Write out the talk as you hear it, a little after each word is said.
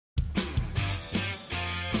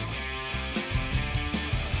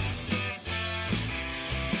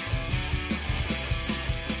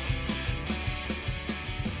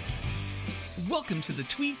welcome to the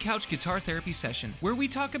Tweed Couch Guitar Therapy Session, where we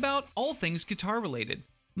talk about all things guitar related.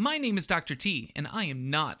 My name is Dr. T, and I am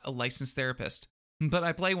not a licensed therapist, but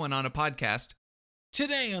I play one on a podcast.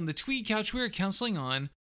 Today on the Tweed Couch, we are counseling on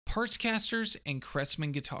Partscasters and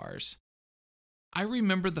Kretzmann guitars. I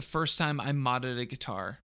remember the first time I modded a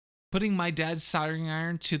guitar. Putting my dad's soldering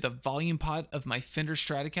iron to the volume pot of my Fender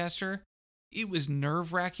Stratocaster, it was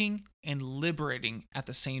nerve-wracking and liberating at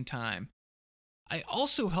the same time. I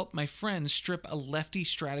also helped my friend strip a lefty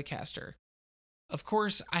Stratocaster. Of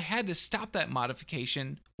course, I had to stop that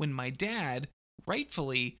modification when my dad,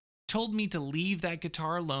 rightfully, told me to leave that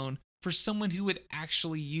guitar alone for someone who would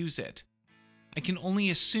actually use it. I can only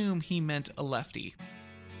assume he meant a lefty.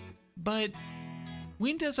 But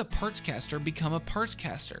when does a Partscaster become a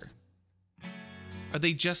Partscaster? Are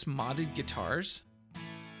they just modded guitars?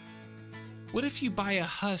 What if you buy a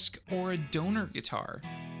Husk or a donor guitar?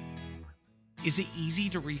 Is it easy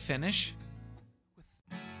to refinish?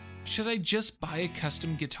 Should I just buy a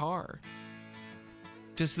custom guitar?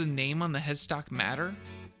 Does the name on the headstock matter?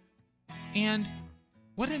 And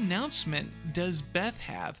what announcement does Beth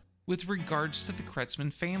have with regards to the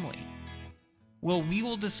Kretzmann family? Well, we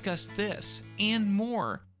will discuss this and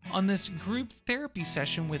more on this group therapy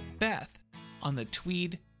session with Beth on the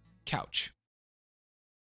Tweed Couch.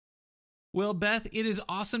 Well, Beth, it is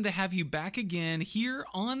awesome to have you back again here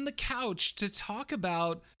on the couch to talk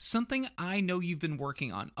about something I know you've been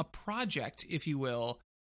working on, a project, if you will,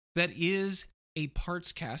 that is a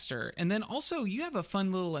Partscaster. And then also you have a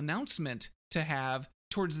fun little announcement to have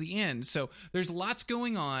towards the end. So there's lots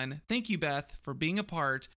going on. Thank you, Beth, for being a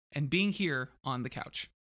part and being here on the couch.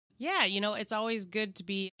 Yeah, it's always good to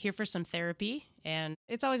be here for some therapy, and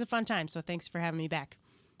it's always a fun time. So thanks for having me back.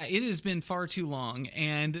 It has been far too long,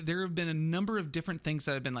 and there have been a number of different things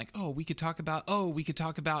that have been like, we could talk about,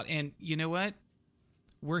 and you know what?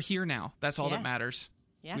 We're here now. That's all that matters.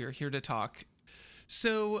 Yeah. We are here to talk.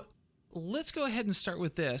 So let's go ahead and start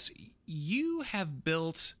with this. You have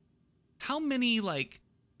built how many,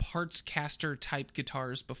 Partscaster type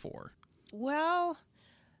guitars before? Well,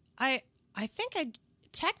 I think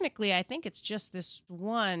I think it's just this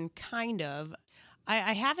one, kind of.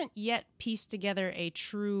 I haven't yet pieced together a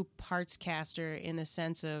true Partscaster in the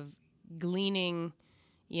sense of gleaning,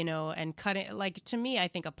 and cutting. To me, I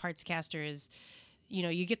think a Partscaster is,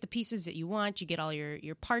 you get the pieces that you want, you get all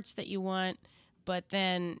your parts that you want, but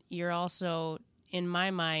then you're also, in my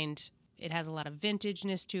mind, it has a lot of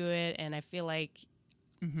vintageness to it, and I feel like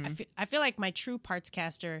I feel like my true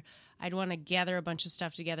Partscaster, I'd want to gather a bunch of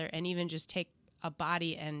stuff together and even just take a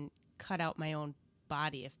body and cut out my own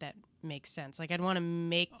body, if that makes sense. I'd want to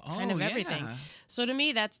make kind of everything. So to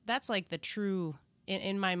me, that's like the true,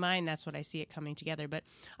 in my mind, that's what I see it coming together. But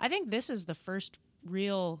I think this is the first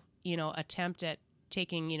real, attempt at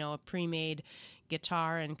taking, a pre-made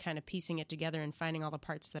guitar and kind of piecing it together and finding all the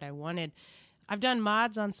parts that I wanted. I've done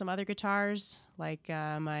mods on some other guitars, like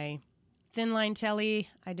my Thin Line Telly,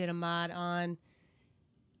 I did a mod on,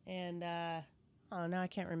 and now I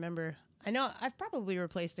can't remember. I know I've probably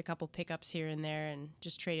replaced a couple pickups here and there and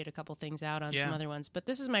just traded a couple things out on some other ones. But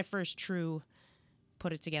this is my first true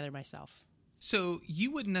put it together myself. So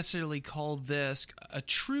you wouldn't necessarily call this a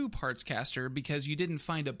true Partscaster because you didn't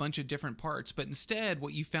find a bunch of different parts, but instead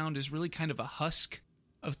what you found is really kind of a husk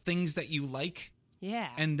of things that you like. Yeah.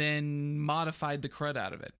 And then modified the crud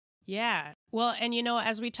out of it. Yeah. Well, and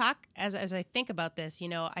as we talk, as I think about this,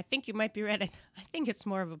 I think you might be right. I think it's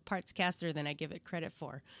more of a Partscaster than I give it credit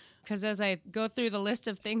for. Because as I go through the list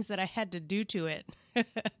of things that I had to do to it,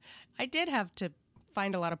 I did have to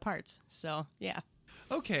find a lot of parts. So, yeah.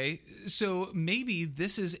 Okay, so maybe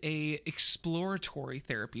this is a exploratory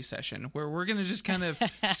therapy session where we're going to just kind of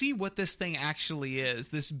see what this thing actually is,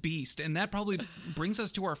 this beast. And that probably brings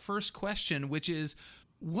us to our first question, which is,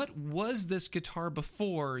 what was this guitar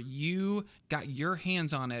before you got your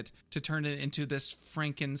hands on it to turn it into this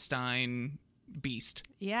Frankenstein beast?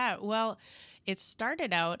 Yeah, well, it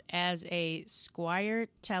started out as a Squier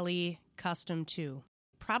Telly Custom 2,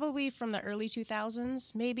 probably from the early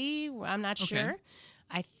 2000s, maybe. I'm not sure.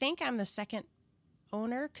 I think I'm the second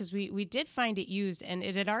owner because we did find it used, and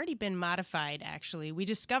it had already been modified, actually. We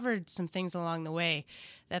discovered some things along the way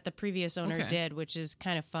that the previous owner did, which is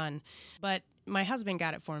kind of fun. But my husband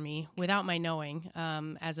got it for me without my knowing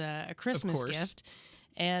as a Christmas gift.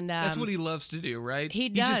 And that's what he loves to do, right? He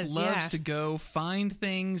does. He just loves to go find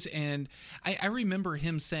things. And I remember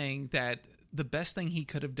him saying that the best thing he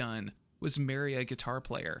could have done was marry a guitar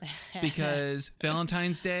player because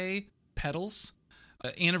Valentine's Day, pedals,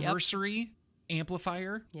 anniversary,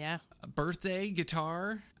 amplifier, birthday,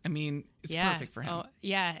 guitar. I mean, it's Yeah. perfect for him. Oh,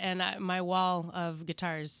 yeah, and my wall of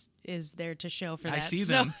guitars is there to show for that. I see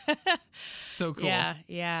them. So cool. Yeah,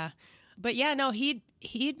 yeah. But yeah, no, he'd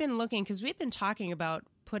been looking, because we'd been talking about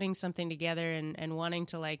putting something together and wanting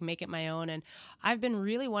to like make it my own. And I've been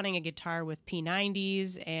really wanting a guitar with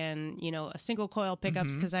P90s and, a single coil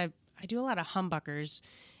pickups, because I do a lot of humbuckers.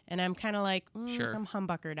 And I'm kind of like, Sure. I'm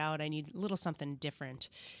humbuckered out. I need a little something different.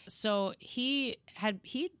 So he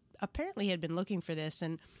apparently had been looking for this,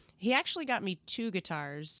 and he actually got me 2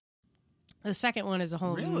 guitars. The second one is a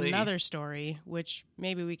whole another story, which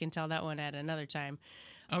maybe we can tell that one at another time.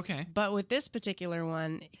 Okay. But with this particular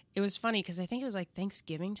one, it was funny because I think it was like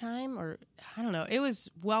Thanksgiving time, or I don't know. It was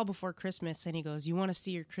well before Christmas, and he goes, "You want to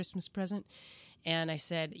see your Christmas present?" And I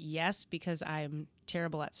said yes, because I'm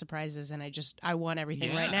terrible at surprises, and I want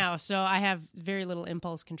everything right now. So I have very little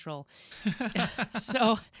impulse control.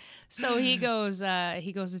 So he goes,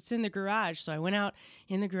 "It's in the garage." So I went out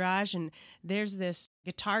in the garage, and there's this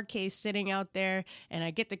guitar case sitting out there, and I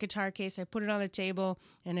get the guitar case, I put it on the table,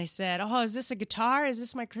 and I said, "Oh, is this a guitar? Is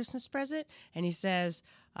this my Christmas present?" And he says,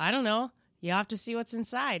 "I don't know. You have to see what's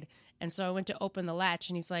inside." And so I went to open the latch,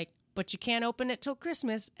 and he's like, "But you can't open it till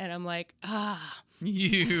Christmas." And I'm like,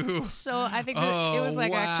 You. So I think that it was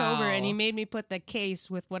like October, and he made me put the case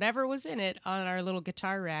with whatever was in it on our little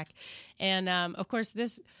guitar rack. And of course,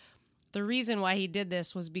 the reason why he did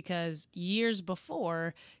this was because years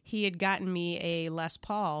before, he had gotten me a Les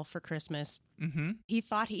Paul for Christmas. Mm-hmm. He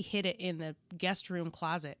thought he hid it in the guest room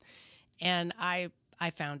closet, and I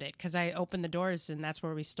found it because I opened the doors, and that's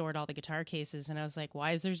where we stored all the guitar cases. And I was like,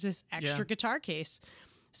 "Why is there this extra guitar case?"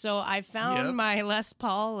 So I found my Les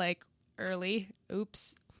Paul like early.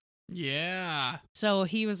 Oops. Yeah. So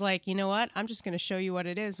he was like, "You know what? I'm just going to show you what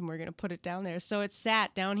it is, and we're going to put it down there." So it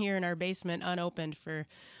sat down here in our basement unopened for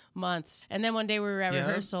months. And then one day we were at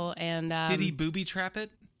rehearsal, and did he booby trap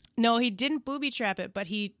it? No, he didn't booby trap it, but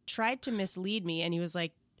he tried to mislead me, and he was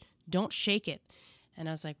like, "Don't shake it." And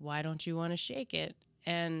I was like, "Why don't you want to shake it?"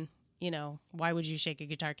 And, why would you shake a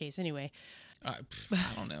guitar case anyway? I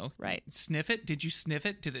don't know. Right. Sniff it? Did you sniff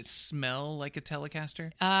it? Did it smell like a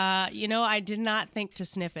Telecaster? I did not think to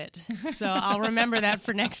sniff it. So I'll remember that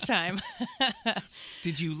for next time.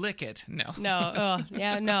 Did you lick it? No. No. Oh,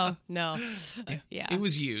 yeah, no. Yeah. It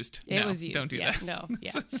was used. It was used. Don't do that. No,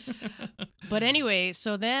 yeah. But anyway,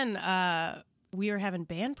 so then we were having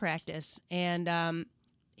band practice, and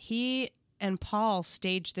he and Paul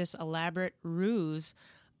staged this elaborate ruse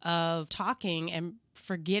of talking and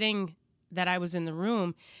forgetting that I was in the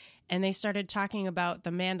room, and they started talking about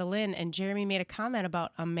the mandolin, and Jeremy made a comment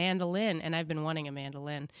about a mandolin, and I've been wanting a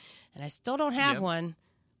mandolin, and I still don't have one,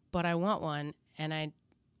 but I want one, and I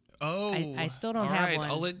still don't have one.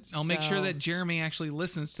 I'll make sure that Jeremy actually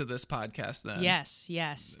listens to this podcast then. Yes.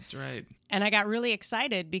 That's right. And I got really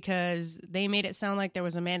excited because they made it sound like there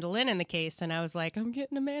was a mandolin in the case, and I was like, "I'm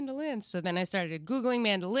getting a mandolin." So then I started Googling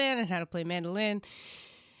mandolin and how to play mandolin.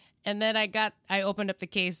 And then I opened up the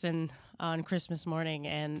case on Christmas morning,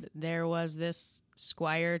 and there was this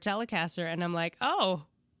Squier Telecaster, and I'm like, "Oh,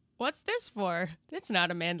 what's this for? It's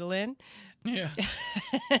not a mandolin." Yeah.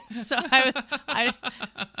 So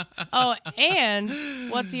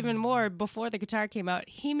and what's even more, before the guitar came out,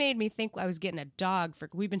 he made me think I was getting a dog.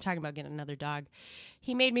 We've been talking about getting another dog.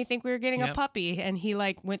 He made me think we were getting a puppy, and he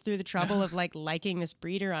like went through the trouble of like liking this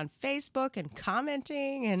breeder on Facebook and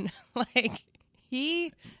commenting, and like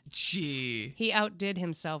he outdid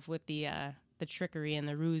himself with the trickery and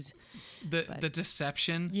the ruse, the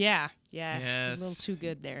deception. Yeah, yes, a little too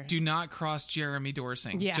good there. Do not cross Jeremy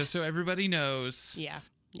Dorsing. Just so everybody knows. Yeah,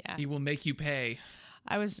 he will make you pay.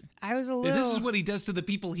 I was a little. This is what he does to the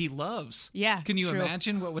people he loves. Yeah, can you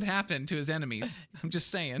imagine what would happen to his enemies? I'm just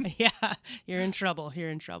saying. Yeah, you're in trouble.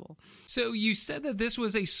 So you said that this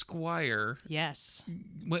was a Squier. Yes.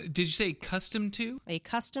 What did you say? Custom 2? A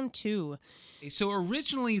Custom 2. So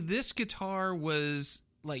originally, this guitar was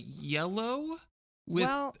like yellow with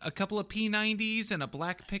a couple of P90s and a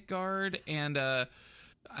black pickguard, and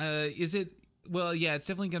is it? Well, yeah, it's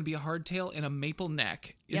definitely going to be a hardtail and a maple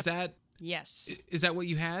neck. Is that? Yes. Is that what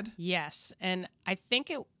you had? Yes, and I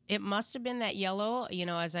think it must have been that yellow.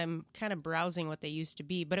 As I'm kind of browsing what they used to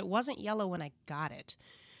be, but it wasn't yellow when I got it.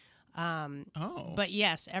 But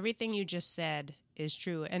yes, everything you just said is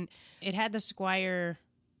true, and it had the Squier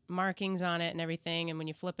markings on it and everything, and when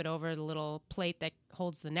you flip it over, the little plate that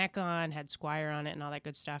holds the neck on had Squier on it and all that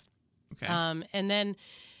good stuff. Okay. And then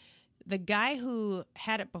the guy who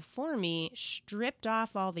had it before me stripped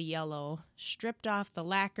off all the yellow, stripped off the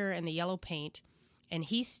lacquer and the yellow paint, and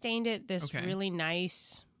he stained it this really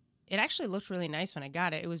nice. It actually looked really nice when I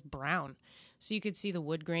got it. It was brown. so you could see the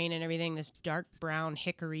wood grain and everything, this dark brown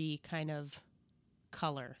hickory kind of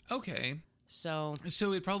color. Okay. So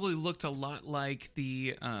it probably looked a lot like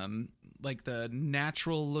the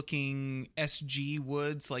natural looking SG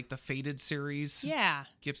woods, like the faded series. yeah,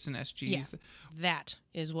 Gibson SGs. yeah, that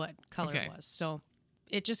is what color Okay. it was. So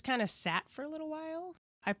it just kind of sat for a little while.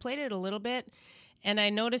 I played it a little bit, and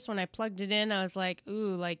I noticed when I plugged it in, I was like,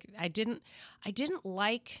 ooh, like I didn't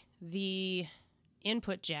like the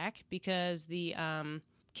input jack because the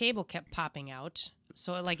cable kept popping out.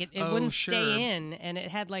 So it wouldn't sure. stay in, and it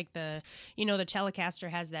had like the Telecaster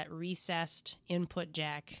has that recessed input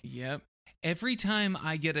jack. Yep. Every time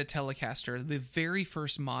I get a Telecaster, the very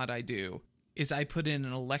first mod I do is I put in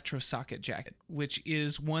an electro socket jacket, which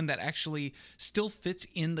is one that actually still fits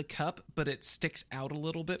in the cup, but it sticks out a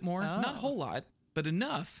little bit more. Oh. Not a whole lot, but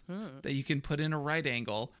enough that you can put in a right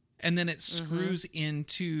angle. And then it screws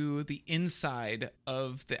into the inside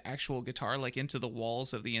of the actual guitar, like into the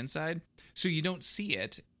walls of the inside. So you don't see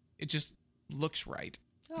it. It just looks right.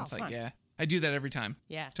 Oh, It's like, fun. yeah, I do that every time.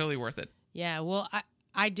 Yeah. Totally worth it. Yeah, well,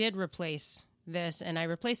 I did replace this, and I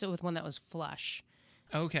replaced it with one that was flush.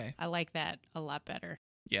 Okay. I like that a lot better.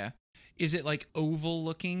 Yeah. Is it like oval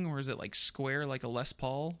looking or is it like square like a Les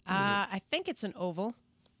Paul? I think it's an oval.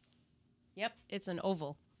 Yep, it's an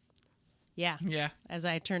oval. Yeah. Yeah. As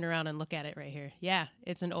I turn around and look at it right here. Yeah,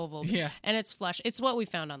 it's an oval. Yeah. And it's flush. It's what we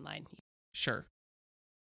found online. Sure.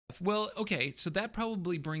 Well, okay. So that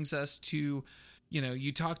probably brings us to,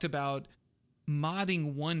 you talked about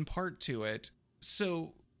modding one part to it.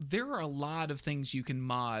 So there are a lot of things you can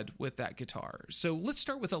mod with that guitar. So let's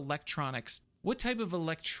start with electronics. What type of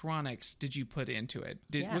electronics did you put into it?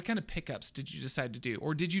 What kind of pickups did you decide to do?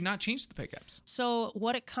 Or did you not change the pickups? So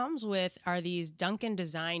what it comes with are these Duncan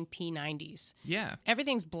Design P90s. Yeah.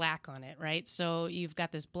 Everything's black on it, right? So you've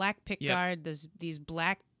got this black pickguard, these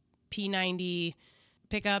black P90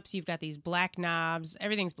 pickups, you've got these black knobs,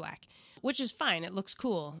 everything's black, which is fine. It looks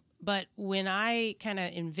cool. But when I kind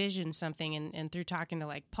of envisioned something and through talking to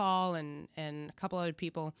like Paul and a couple other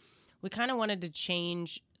people, we kind of wanted to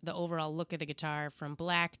change the overall look of the guitar from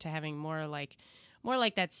black to having more like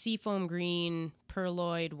that seafoam green,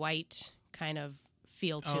 perloid white kind of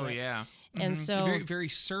feel to it. Oh, yeah. And so very, very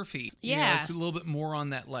surfy. Yeah. It's a little bit more on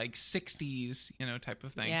that like 60s, type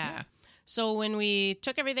of thing. Yeah. So when we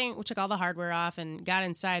took all the hardware off and got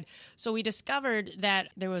inside, so we discovered that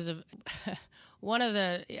there was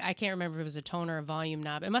I can't remember if it was a tone or a volume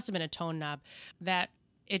knob. It must have been a tone knob that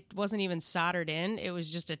it wasn't even soldered in. It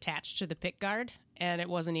was just attached to the pick guard and it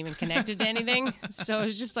wasn't even connected to anything. So it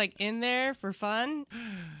was just like in there for fun.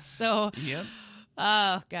 So, Yep.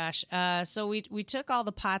 oh gosh. So we took all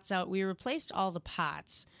the pots out. We replaced all the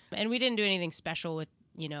pots and we didn't do anything special with,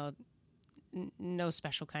 no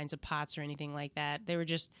special kinds of pots or anything like that. They were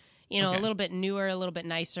just, a little bit newer, a little bit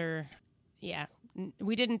nicer. Yeah.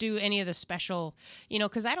 We didn't do any of the special,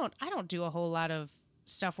 because I don't do a whole lot of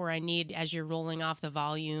stuff where I need as you're rolling off the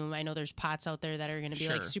volume. I know there's pots out there that are going to be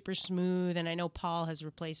like super smooth, and I know Paul has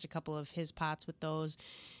replaced a couple of his pots with those,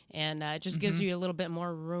 and it just gives you a little bit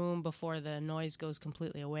more room before the noise goes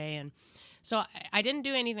completely away. And so I didn't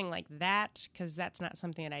do anything like that because that's not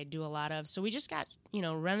something that I do a lot of. So we just got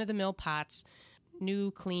run-of-the-mill pots,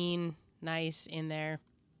 new, clean, nice in there.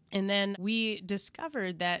 And then we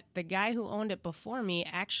discovered that the guy who owned it before me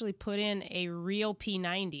actually put in a real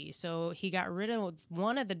P90. So he got rid of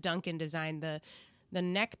one of the Duncan design. The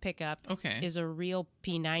neck pickup is a real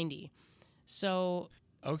P90. So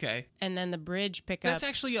okay. And then the bridge pickup. That's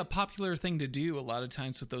actually a popular thing to do a lot of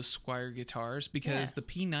times with those Squier guitars because the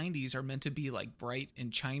P90s are meant to be like bright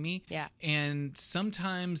and chimey. Yeah. And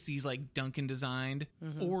sometimes these like Duncan designed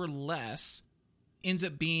or less ends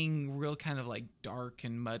up being real kind of like dark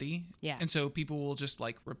and muddy. Yeah. And so people will just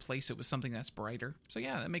like replace it with something that's brighter. So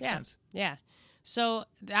yeah, that makes sense. Yeah. So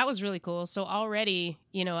that was really cool. So already,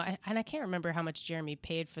 and I can't remember how much Jeremy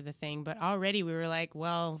paid for the thing, but already we were like,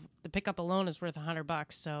 well, the pickup alone is worth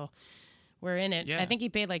 $100. So we're in it. Yeah. I think he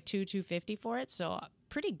paid like $250 for it. So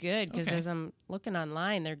pretty good because as I'm looking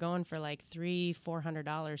online, they're going for like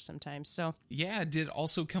 $300-$400 sometimes. So yeah. Did it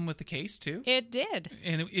also come with the case too? it did.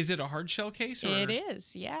 And is it a hard shell case? Or? It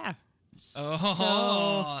is. Yeah. Oh,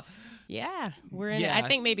 So, yeah, we're in it. I Yeah.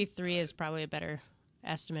 think maybe 3 is probably a better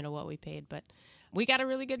estimate of what we paid, but we got a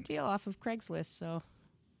really good deal off of Craigslist. So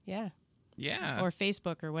yeah. yeah. Or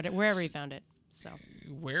Facebook or whatever, wherever he found it. So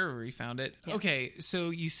Wherever he found it. Yeah. Okay, so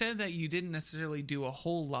you said that you didn't necessarily do a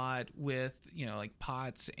whole lot with, like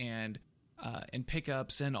pots and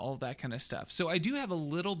pickups and all that kind of stuff. So I do have a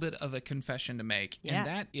little bit of a confession to make, and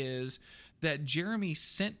that is that Jeremy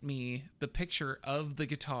sent me the picture of the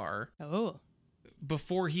guitar oh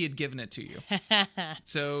before he had given it to you.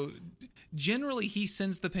 So generally he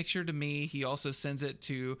sends the picture to me. He also sends it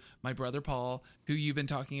to my brother Paul, who you've been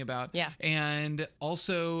talking about. Yeah. And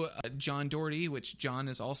also John Doherty, which John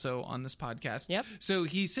is also on this podcast. Yep. So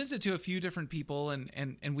he sends it to a few different people,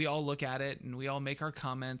 and we all look at it and we all make our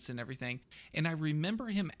comments and everything. And I remember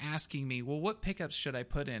him asking me, well, what pickups should I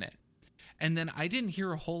put in it? And then I didn't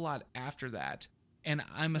hear a whole lot after that. And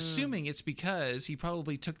I'm assuming it's because he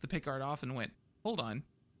probably took the pickguard off and went, hold on,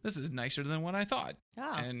 this is nicer than what I thought.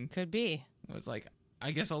 Oh, and could be. I was like, I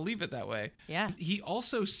guess I'll leave it that way. Yeah. He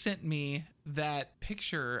also sent me that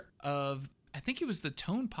picture of, I think it was the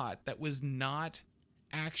tone pot that was not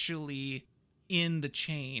actually in the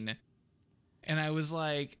chain. And I was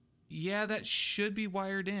like, yeah, that should be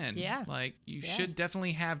wired in. Yeah. Like, you should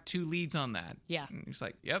definitely have 2 leads on that. Yeah. And he's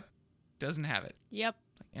like, yep, doesn't have it. Yep.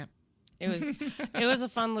 Like, It was a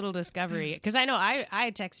fun little discovery, because I know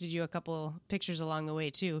I texted you a couple pictures along the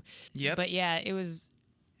way too. Yep. But yeah, it was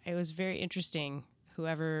very interesting.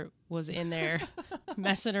 Whoever was in there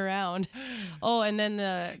messing around. Oh, and then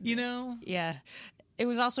yeah, it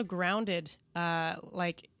was also grounded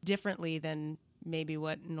like differently than maybe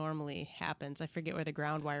what normally happens. I forget where the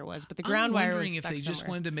ground wire was, but the ground wire was wondering if stuck they just somewhere.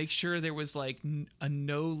 wanted to make sure there was like a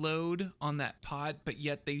no load on that pot, but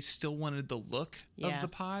yet they still wanted the look of the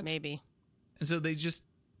pot. Maybe. And so they just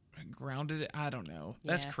grounded it. I don't know.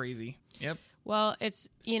 That's Yeah. crazy. Yep. Well, it's,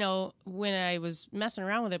 when I was messing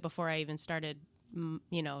around with it before I even started,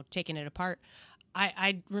 taking it apart,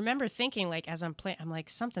 I remember thinking, like, as I'm playing, I'm like,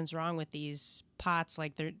 something's wrong with these pots.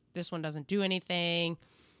 Like, this one doesn't do anything.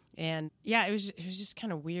 And yeah, it was just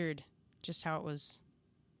kind of weird just how it was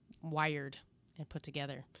wired and put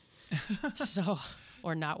together.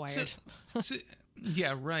 Or not wired. So,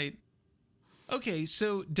 yeah, right. Okay,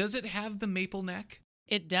 so does it have the maple neck?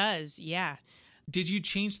 It does, yeah. Did you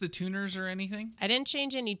change the tuners or anything? I didn't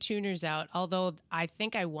change any tuners out, although I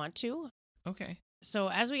think I want to. Okay. So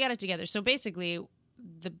as we got it together, so basically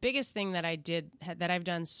the biggest thing that I've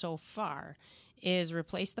done so far is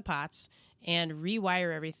replace the pots and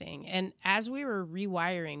rewire everything. And as we were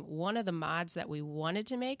rewiring, one of the mods that we wanted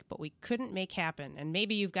to make, but we couldn't make happen, and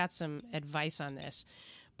maybe you've got some advice on this,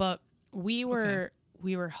 but we were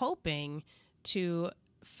hoping to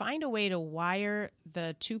find a way to wire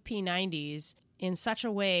the 2 P90s in such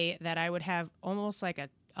a way that I would have almost like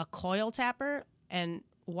a coil tapper, and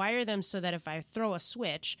wire them so that if I throw a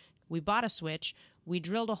switch, we bought a switch, we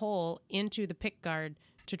drilled a hole into the pick guard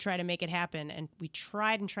to try to make it happen, and we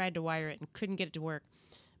tried to wire it and couldn't get it to work.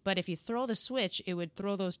 But if you throw the switch, it would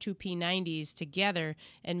throw those 2 P90s together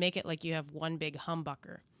and make it like you have one big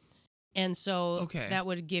humbucker. And so that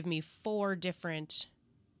would give me 4 different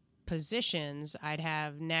positions. I'd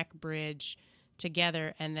have neck, bridge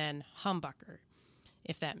together, and then humbucker,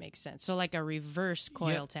 if that makes sense. So like a reverse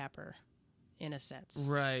coil tapper in a sense.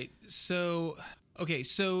 Right. So, okay,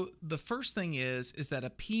 so the first thing is that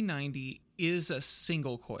a P90 is a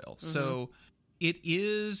single coil. Mm-hmm. So it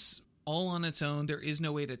is all on its own. There is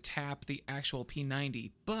no way to tap the actual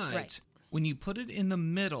P90, but when you put it in the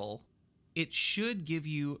middle, it should give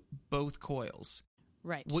you both coils.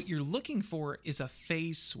 Right. What you're looking for is a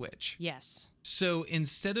phase switch. Yes. So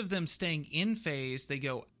instead of them staying in phase, they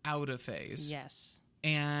go out of phase. Yes.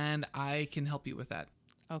 And I can help you with that.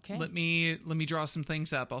 Okay. Let me draw some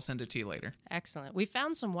things up. I'll send it to you later. Excellent. We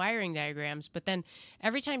found some wiring diagrams, but then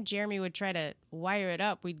every time Jeremy would try to wire it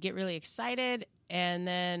up, we'd get really excited, and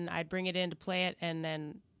then I'd bring it in to play it, and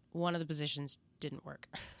then one of the positions didn't work.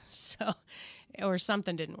 Or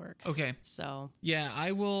something didn't work. Okay. So yeah,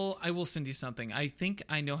 I will send you something. I think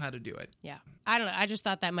I know how to do it. Yeah. I don't know. I just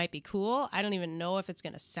thought that might be cool. I don't even know if it's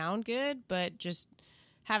going to sound good, but just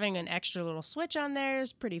having an extra little switch on there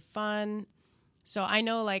is pretty fun. So I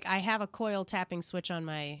know, like, I have a coil tapping switch on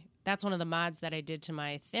that's one of the mods that I did to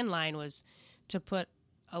my thin line, was to put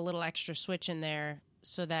a little extra switch in there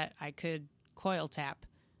so that I could coil tap.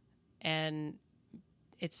 And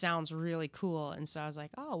it sounds really cool. And so I was like,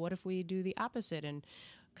 oh, what if we do the opposite and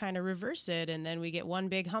kind of reverse it, and then we get one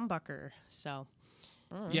big humbucker? So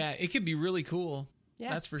yeah, it could be really cool. Yeah.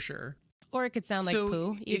 That's for sure. Or it could sound like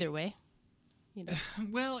poo. Either way.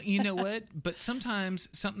 Well, you know what? But sometimes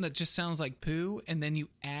something that just sounds like poo, and then you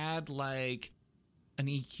add like an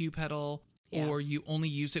EQ pedal, or you only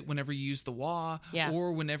use it whenever you use the wah,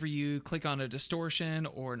 or whenever you click on a distortion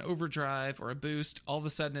or an overdrive or a boost, all of a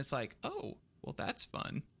sudden it's like, oh, well, that's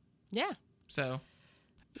fun. Yeah. So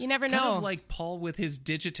you never know. Kind of like Paul with his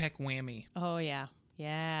Digitech whammy. Oh, yeah.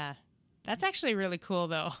 Yeah. That's actually really cool,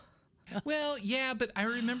 though. Well, yeah, but I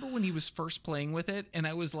remember when he was first playing with it, and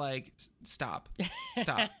I was like, stop.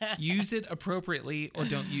 Use it appropriately or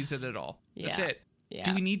don't use it at all. That's it. Yeah.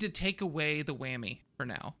 Do we need to take away the whammy for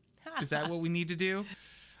now? Is that what we need to do?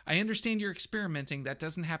 I understand you're experimenting. That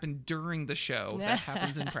doesn't happen during the show. That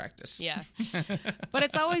happens in practice. Yeah. But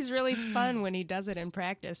it's always really fun when he does it in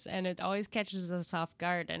practice, and it always catches us off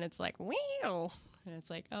guard, and it's like, wow. And it's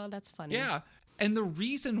like, oh, that's funny. Yeah. And the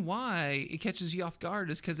reason why it catches you off guard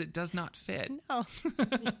is because it does not fit. No,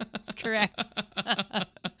 that's correct.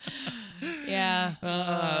 Yeah.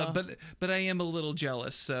 But I am a little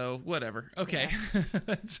jealous, so whatever. Okay. Yeah.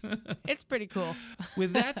 It's pretty cool.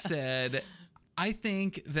 With that said, I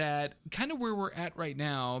think that kind of where we're at right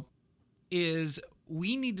now is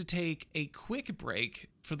we need to take a quick break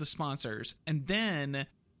for the sponsors, and then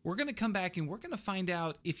we're going to come back and we're going to find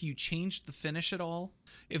out if you changed the finish at all,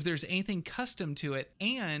 if there's anything custom to it,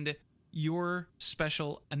 and your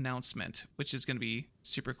special announcement, which is going to be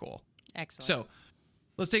super cool. Excellent. So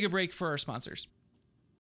let's take a break for our sponsors.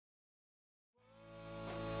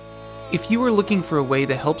 If you are looking for a way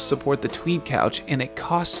to help support the Tweed Couch and it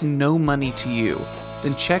costs no money to you,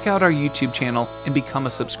 then check out our YouTube channel and become a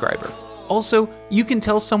subscriber. Also, you can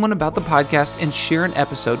tell someone about the podcast and share an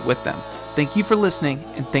episode with them. Thank you for listening,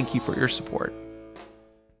 and thank you for your support.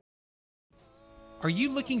 Are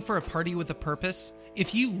you looking for a party with a purpose?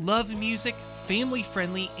 If you love music,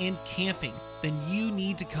 family-friendly, and camping, then you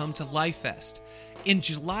need to come to LifeFest. In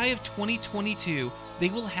July of 2022, they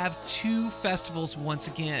will have 2 festivals once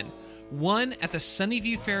again. One at the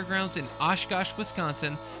Sunnyview Fairgrounds in Oshkosh,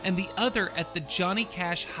 Wisconsin, and the other at the Johnny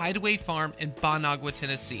Cash Hideaway Farm in Bonagua,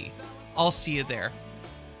 Tennessee. I'll see you there.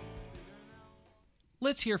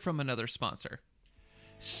 Let's hear from another sponsor.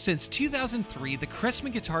 Since 2003, the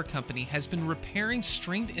Cressman Guitar Company has been repairing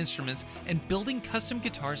stringed instruments and building custom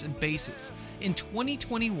guitars and basses. In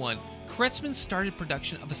 2021, Cressman started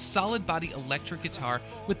production of a solid body electric guitar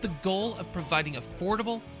with the goal of providing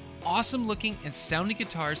affordable, awesome-looking and sounding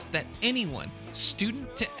guitars that anyone,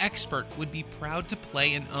 student to expert, would be proud to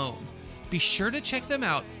play and own. Be sure to check them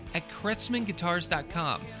out at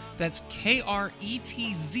KretzmanGuitars.com. That's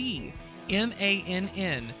KRETZMANN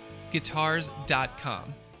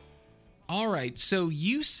guitars.com. All right, so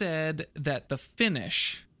you said that the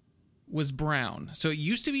finish was brown. So it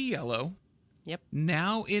used to be yellow. Yep.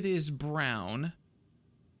 Now it is brown.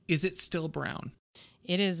 Is it still brown?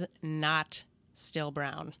 It is not still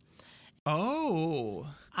brown. Oh.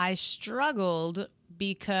 I struggled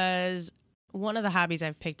because one of the hobbies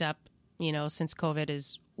I've picked up, since COVID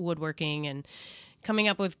is woodworking and coming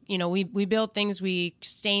up with, we build things, we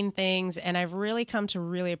stain things, and I've really come to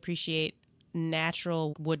really appreciate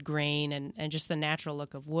natural wood grain and just the natural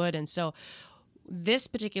look of wood. And so this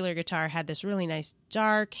particular guitar had this really nice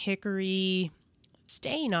dark hickory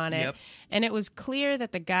stain on it. Yep. And it was clear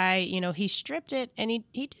that the guy, he stripped it and he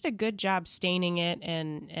did a good job staining it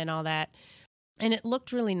and all that. And it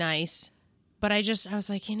looked really nice. But I was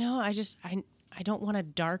like, I don't want a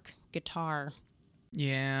dark guitar.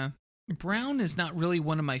 Yeah. Brown is not really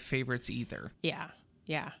one of my favorites either. Yeah.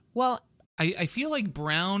 Yeah. Well, I feel like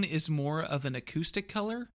brown is more of an acoustic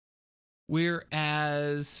color,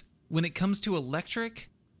 whereas when it comes to electric,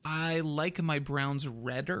 I like my browns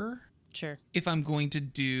redder. Sure. If I'm going to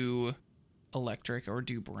do electric or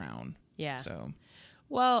do brown. Yeah. So,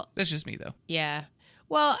 well, that's just me though. Yeah.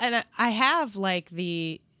 Well, and I have like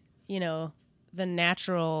the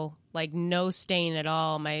natural, like no stain at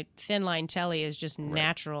all. My thin line telly is just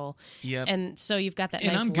natural. Yep. And so you've got that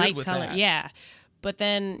and nice I'm light good with color. that. Yeah. But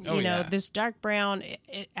then, yeah. this dark brown,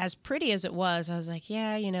 as pretty as it was, I was like,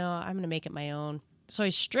 yeah, I'm going to make it my own. So I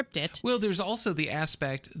stripped it. Well, there's also the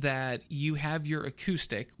aspect that you have your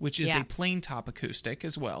acoustic, which is a plain top acoustic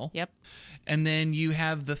as well. Yep. And then you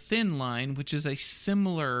have the thin line, which is a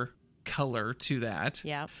similar color to that.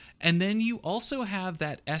 Yeah. And then you also have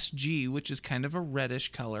that SG, which is kind of a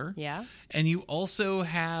reddish color. Yeah. And you also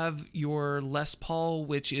have your Les Paul,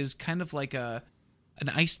 which is kind of like an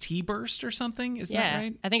iced tea burst or something. Isn't that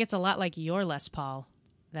right? I think it's a lot like your Les Paul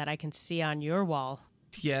that I can see on your wall.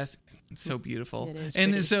 Yes. It's so beautiful. It is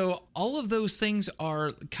and pretty. so all of those things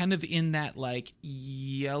are kind of in that like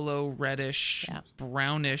yellow, reddish,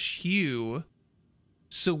 brownish hue.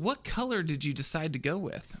 So what color did you decide to go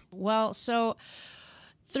with? Well, so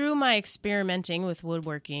through my experimenting with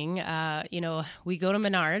woodworking, we go to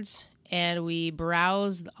Menards and we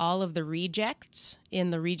browse all of the rejects on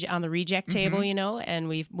the reject table, and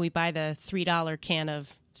we buy the $3 can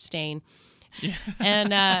of stain. Yeah.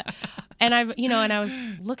 And I was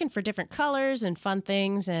looking for different colors and fun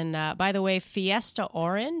things. And by the way, Fiesta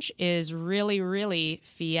Orange is really, really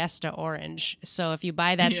Fiesta Orange. So if you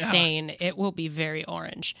buy that stain, it will be very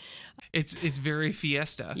orange. It's very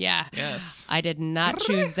Fiesta. Yeah. Yes. I did not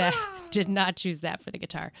choose that. did not choose that for the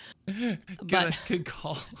guitar. But Good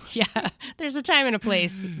call. yeah, there's a time and a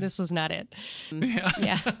place. This was not it.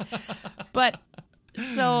 Yeah. But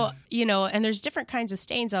so, and there's different kinds of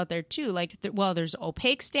stains out there too. Like, there's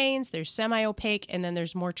opaque stains, there's semi-opaque, and then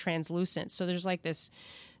there's more translucent. So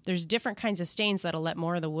there's different kinds of stains that'll let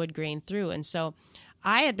more of the wood grain through. And so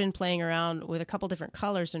I had been playing around with a couple different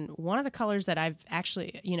colors, and one of the colors that I've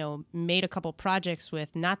actually, made a couple projects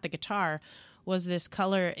with, not the guitar, was this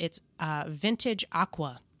color. It's Vintage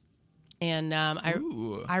Aqua. And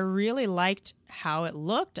I really liked how it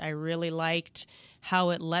looked. I really liked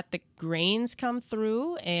how it let the grains come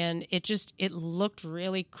through, and it looked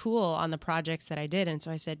really cool on the projects that I did. And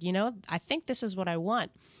so I said, I think this is what I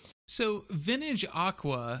want. So Vintage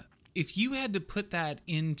Aqua, if you had to put that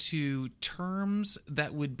into terms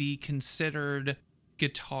that would be considered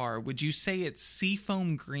guitar, would you say it's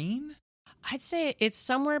seafoam green? I'd say it's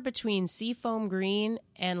somewhere between seafoam green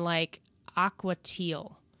and like aqua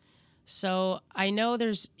teal. So I know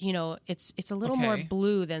there's, it's a little more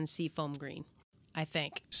blue than seafoam green, I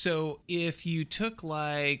think. So if you took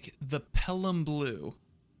like the Pelham blue,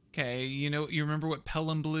 okay, you remember what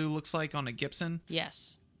Pelham blue looks like on a Gibson?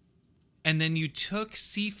 Yes. And then you took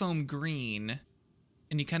seafoam green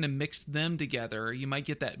and you kind of mixed them together, you might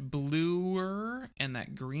get that bluer and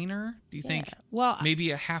that greener. Do you think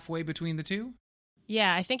maybe a halfway between the two?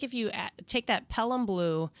 Yeah, I think if you take that Pelham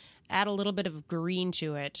blue, add a little bit of green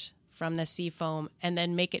to it from the seafoam, and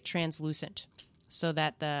then make it translucent so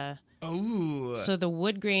that the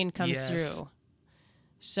wood grain comes through.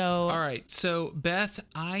 So all right. So Beth,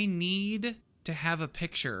 I need to have a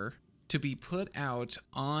picture to be put out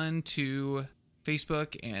onto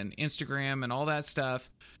Facebook and Instagram and all that stuff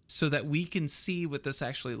so that we can see what this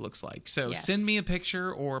actually looks like. So send me a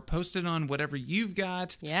picture or post it on whatever you've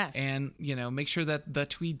got. Yeah. And, make sure that the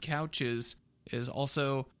Tweed Couch is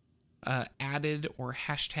also added or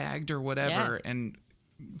hashtagged or whatever. Yeah. And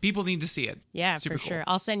people need to see it. Yeah, Super for cool. sure.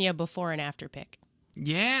 I'll send you a before and after pic.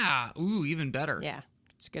 Yeah. Ooh, even better. Yeah,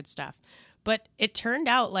 it's good stuff. But it turned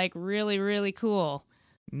out like really, really cool.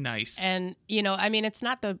 Nice. And, it's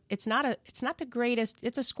not the greatest.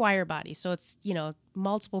 It's a Squire body. So it's,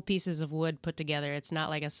 multiple pieces of wood put together. It's not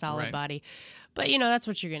like a solid body, but that's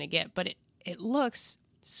what you're going to get. But it looks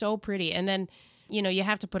so pretty. And then, you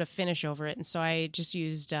have to put a finish over it. And so I just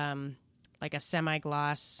used, like a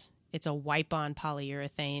semi-gloss. It's a wipe-on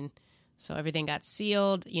polyurethane. So everything got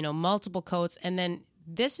sealed, multiple coats. And then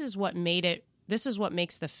this is what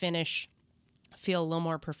makes the finish feel a little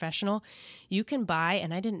more professional. You can buy,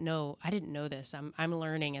 and I didn't know this. I'm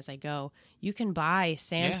learning as I go. You can buy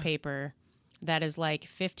sandpaper that is like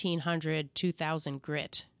 1,500, 2,000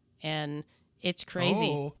 grit, and it's crazy.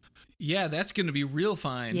 Oh, yeah, that's going to be real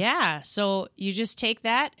fine. Yeah, so you just take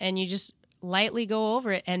that and you just lightly go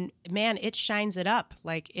over it, and man, it shines it up.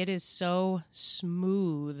 Like, it is so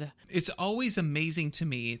smooth. It's always amazing to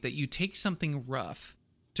me that you take something rough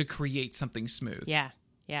to create something smooth. Yeah.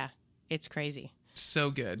 It's crazy.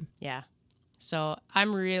 So good. Yeah. So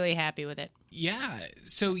I'm really happy with it. Yeah.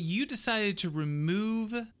 So you decided to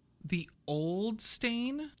remove the old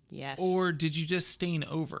stain? Yes. Or did you just stain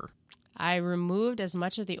over? I removed as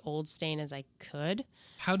much of the old stain as I could.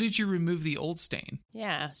 How did you remove the old stain?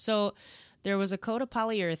 Yeah. So there was a coat of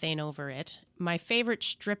polyurethane over it. My favorite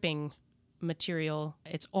stripping material,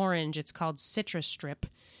 it's orange. It's called Citrus Strip.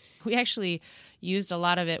 We actually used a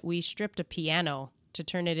lot of it. We stripped a piano to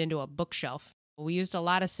turn it into a bookshelf. We used a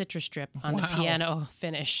lot of Citrus Strip on the piano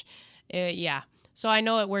finish. Yeah. So I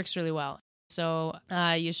know it works really well. So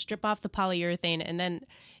you strip off the polyurethane, and then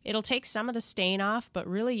it'll take some of the stain off, but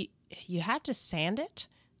really you have to sand it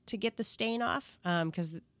to get the stain off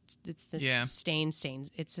because it's the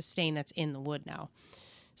stains. It's a stain that's in the wood now.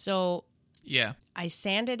 So I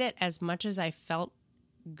sanded it as much as I felt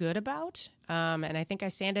good about, and I think I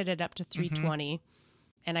sanded it up to 320.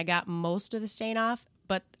 And I got most of the stain off.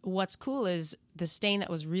 But what's cool is the stain that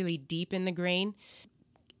was really deep in the grain,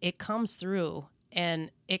 it comes through,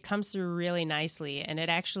 and it comes through really nicely. And it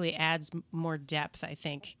actually adds more depth, I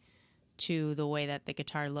think, to the way that the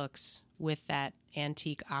guitar looks with that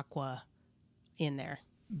antique aqua in there.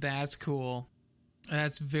 That's cool.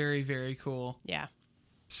 That's very, very cool. Yeah.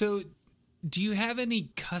 So do you have any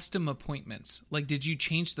custom appointments? Like, did you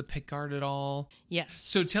change the pickguard at all? Yes.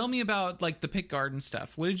 So tell me about, like, the pickguard and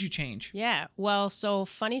stuff. What did you change? Yeah. Well, so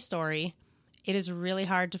funny story. It is really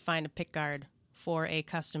hard to find a pickguard for a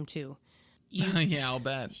Custom 2. Yeah, I'll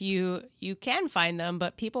bet. You can find them,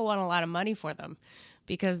 but people want a lot of money for them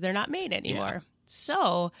because they're not made anymore. Yeah.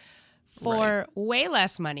 So for way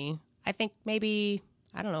less money, I think maybe,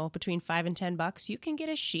 I don't know, between $5 and $10, you can get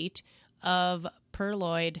a sheet of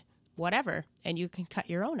Purloined whatever, and you can cut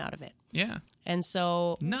your own out of it. Yeah. And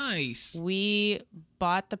so Nice. we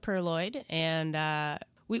bought the Perloid, and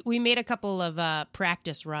we made a couple of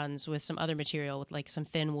practice runs with some other material, with like some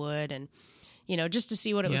thin wood, and just to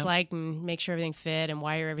see what it was like and make sure everything fit and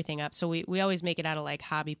wire everything up. So we always make it out of like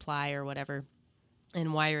hobby ply or whatever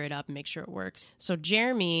and wire it up and make sure it works. So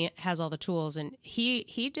Jeremy has all the tools, and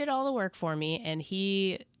he did all the work for me, and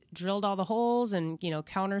he drilled all the holes and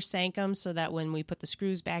countersank them so that when we put the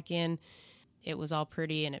screws back in, it was all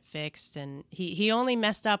pretty and it fixed. And he only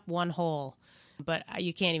messed up one hole, but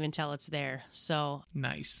you can't even tell it's there. So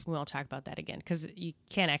nice. We won't talk about that again because you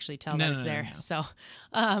can't actually tell that it's there. No. So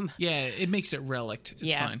yeah, it makes it relict.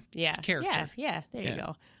 It's fine. Yeah, it's character. Yeah. There you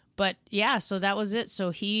go. But yeah, so that was it.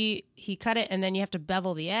 So he cut it, and then you have to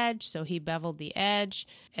bevel the edge. So he beveled the edge,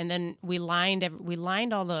 and then we lined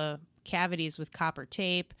all the cavities with copper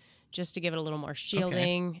tape just to give it a little more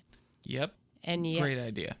shielding. Okay. Yep. And great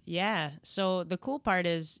idea. Yeah. So the cool part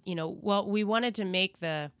is, we wanted to make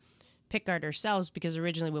the pickguard ourselves because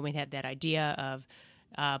originally when we had that idea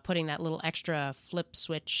of putting that little extra flip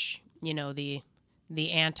switch, the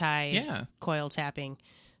anti-coil tapping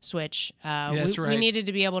switch, we needed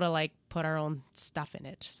to be able to like put our own stuff in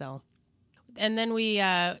it. So, and then we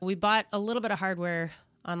bought a little bit of hardware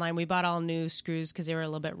online. We bought all new screws because they were a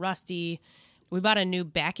little bit rusty. We bought a new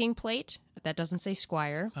backing plate that doesn't say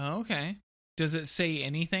Squire. Oh, okay. Does it say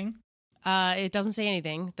anything? It doesn't say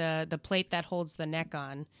anything. The plate that holds the neck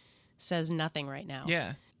on says nothing right now.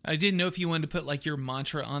 Yeah. I didn't know if you wanted to put like your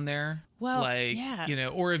mantra on there. Well, like, yeah.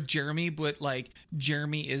 Or if Jeremy put like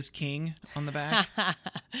Jeremy is king on the back.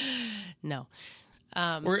 No.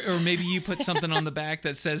 Or maybe you put something on the back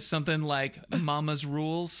that says something like Mama's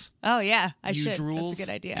rules. Oh, yeah. I Huge should. rules. That's a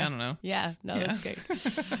good idea. I don't know. Yeah. No, that's good.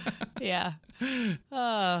 Yeah.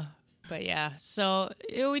 But yeah. So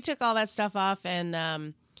we took all that stuff off,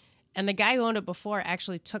 and the guy who owned it before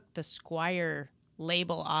actually took the Squire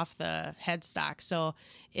label off the headstock. So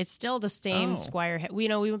it's still the same Squire. We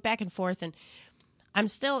went back and forth, and I'm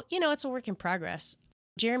still, it's a work in progress.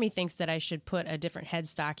 Jeremy thinks that I should put a different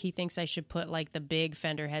headstock. He thinks I should put like the big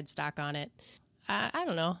Fender headstock on it. I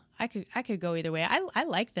don't know. I could go either way. I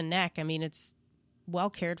like the neck. I mean, it's well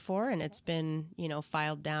cared for, and it's been,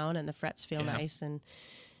 filed down, and the frets feel nice, and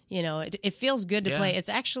it feels good to play. It's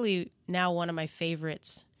actually now one of my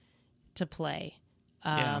favorites to play.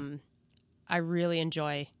 I really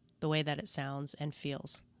enjoy the way that it sounds and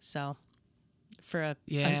feels. So for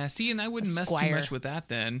and I wouldn't mess too much with that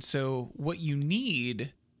then. So what you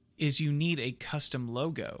need is a custom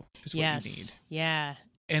logo is what you need. Yeah.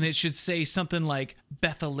 And it should say something like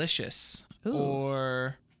Bethelicious. Ooh,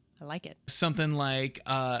 or I like it. Something like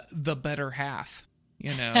the better half,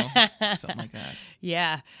 something like that.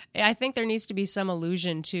 Yeah. I think there needs to be some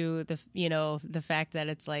allusion to the fact that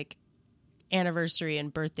it's like anniversary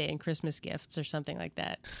and birthday and Christmas gifts or something like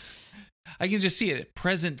that. I can just see it.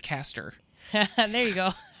 Present caster. There you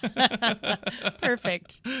go.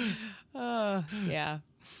 Perfect. Oh, yeah.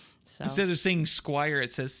 So instead of saying Squire,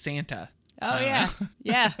 it says Santa. Oh, yeah.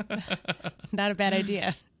 Yeah. Not a bad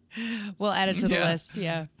idea. We'll add it to the list.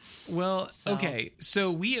 Yeah. Well, okay.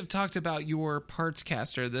 So we have talked about your parts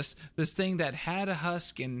caster, this thing that had a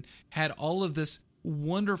husk and had all of this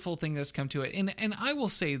wonderful thing that's come to it. And I will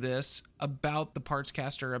say this about the parts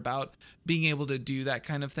caster, about being able to do that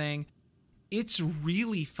kind of thing. It's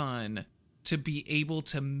really fun to be able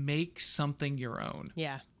to make something your own.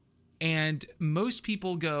 Yeah. And most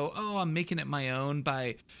people go, oh, I'm making it my own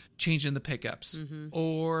by changing the pickups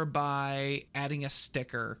or by adding a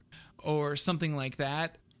sticker or something like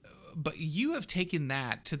that. But you have taken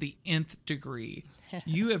that to the nth degree.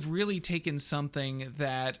 You have really taken something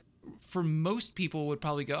that for most people would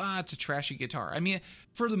probably go, it's a trashy guitar. I mean,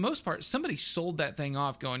 for the most part, somebody sold that thing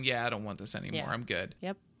off going, I don't want this anymore. I'm good.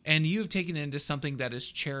 Yep. And you have taken it into something that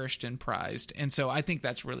is cherished and prized. And so I think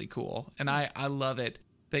that's really cool. And I love it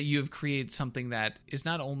that you have created something that is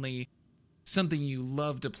not only something you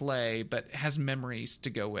love to play, but has memories to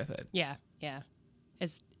go with it. Yeah. Yeah.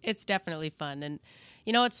 It's definitely fun. And,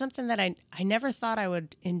 it's something that I never thought I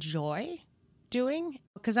would enjoy doing,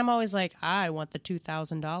 because I'm always like, I want the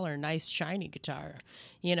 $2,000 nice shiny guitar,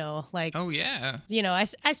 like, oh yeah,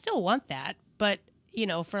 I still want that, but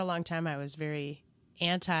for a long time I was very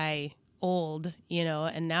anti old,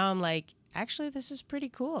 and now I'm like, actually this is pretty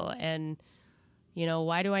cool, and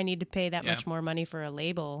why do I need to pay that much more money for a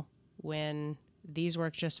label when these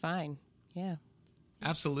work just fine? Yeah,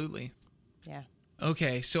 absolutely. Yeah.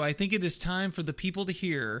 Okay, so I think it is time for the people to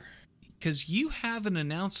hear, because you have an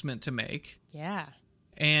announcement to make. Yeah.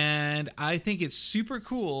 And I think it's super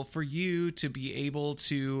cool for you to be able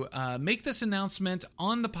to make this announcement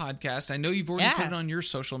on the podcast. I know you've already put it on your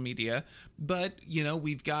social media, but,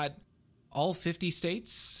 we've got all 50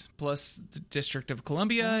 states plus the District of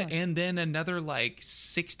Columbia and then another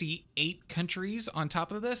 68 countries on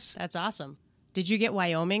top of this. That's awesome. Did you get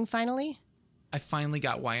Wyoming finally? I finally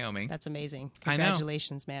got Wyoming. That's amazing.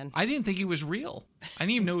 Congratulations, man. I didn't think it was real. I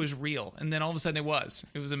didn't even know it was real. And then all of a sudden it was.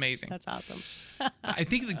 It was amazing. That's awesome. I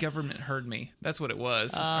think the government heard me. That's what it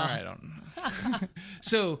was. All right. I don't know.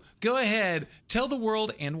 So go ahead. Tell the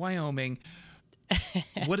world and Wyoming.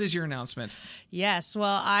 What is your announcement? Yes.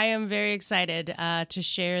 Well, I am very excited to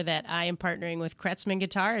share that I am partnering with Kretzmann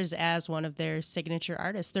Guitars as one of their signature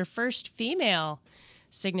artists, their first female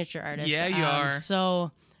signature artist. Yeah, you are.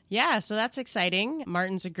 So that's exciting.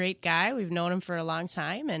 Martin's a great guy. We've known him for a long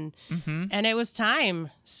time, and it was time.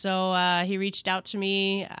 So he reached out to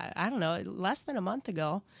me, I don't know, less than a month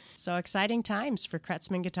ago. So exciting times for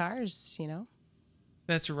Kretzmann Guitars,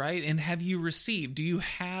 That's right. And do you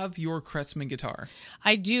have your Kretzmann guitar?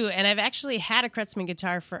 I do. And I've actually had a Kretzmann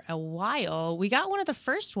guitar for a while. We got one of the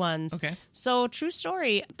first ones. Okay. So true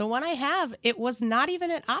story. The one I have, it was not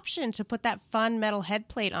even an option to put that fun metal head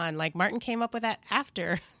plate on. Martin came up with that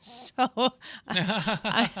after. So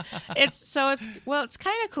it's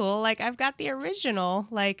kind of cool. I've got the original,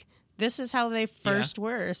 this is how they first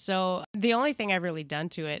were. So the only thing I've really done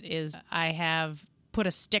to it is I have put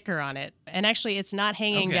a sticker on it. And actually, it's not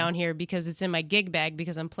hanging down here because it's in my gig bag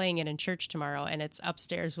because I'm playing it in church tomorrow, and it's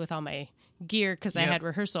upstairs with all my gear because I had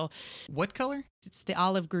rehearsal. What color? It's the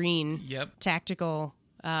olive green tactical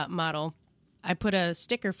model. I put a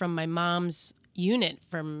sticker from my mom's unit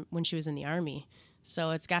from when she was in the Army.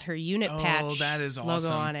 So it's got her unit patch that is awesome.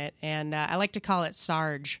 logo on it. And I like to call it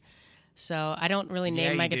Sarge. So I don't really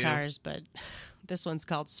name my guitars, but this one's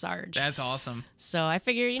called Sarge. That's awesome. So I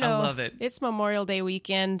figure, I love it. It's Memorial Day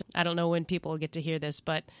weekend. I don't know when people will get to hear this,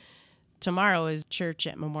 but tomorrow is church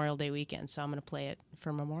at Memorial Day weekend. So I'm going to play it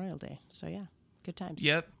for Memorial Day. So yeah, good times.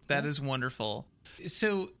 Yep, that is wonderful.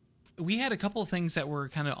 So we had a couple of things that were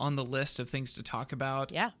kind of on the list of things to talk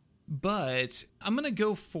about. Yeah. But I'm going to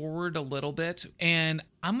go forward a little bit, and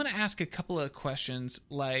I'm going to ask a couple of questions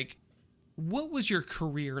what was your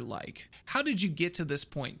career like? How did you get to this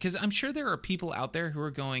point? Because I'm sure there are people out there who are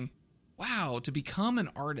going, wow, to become an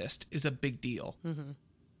artist is a big deal. Mm-hmm.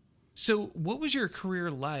 So what was your career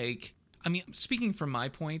like? I mean, speaking from my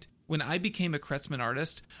point, when I became a Kretzmann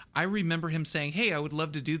artist, I remember him saying, hey, I would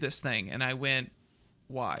love to do this thing. And I went,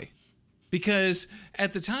 why? Because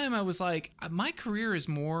at the time I was like, my career is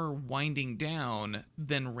more winding down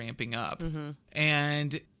than ramping up. Mm-hmm.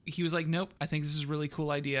 And he was like, nope, I think this is a really cool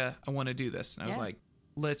idea. I want to do this. And I was like,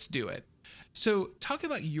 let's do it. So talk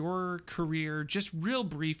about your career just real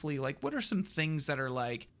briefly. What are some things that are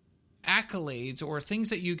accolades or things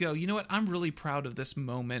that you go, you know what, I'm really proud of this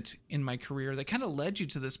moment in my career that kind of led you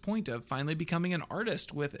to this point of finally becoming an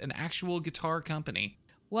artist with an actual guitar company?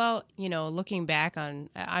 Well, looking back I'm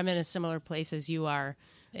in a similar place as you are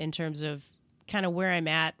in terms of kind of where I'm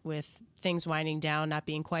at with things winding down, not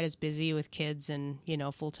being quite as busy with kids and,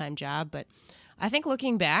 full-time job. But I think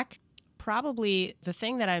looking back, probably the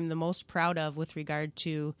thing that I'm the most proud of with regard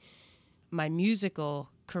to my musical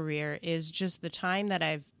career is just the time that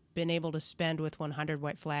I've been able to spend with 100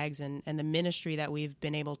 White Flags and the ministry that we've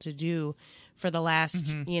been able to do for the last,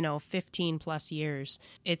 15 plus years.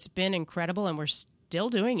 It's been incredible, and we're still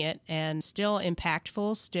doing it and still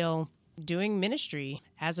impactful, still doing ministry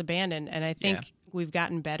as a band. And I think we've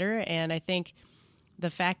gotten better. And I think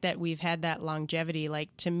the fact that we've had that longevity,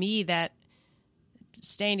 to me, that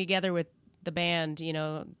staying together with the band,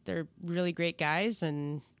 they're really great guys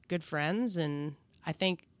and good friends. And I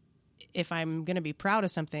think if I'm going to be proud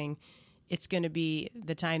of something, it's going to be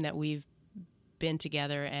the time that we've been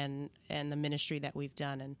together and the ministry that we've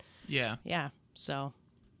done. And so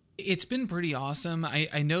it's been pretty awesome.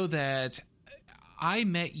 I know that I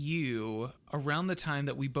met you around the time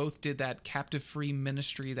that we both did that Captive Free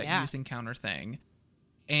ministry, that youth encounter thing.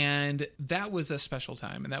 And that was a special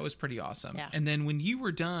time, and that was pretty awesome. Yeah. And then when you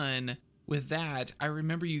were done with that, I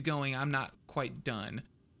remember you going, I'm not quite done.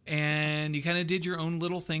 And you kind of did your own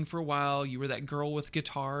little thing for a while. You were that girl with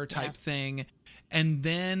guitar type thing. And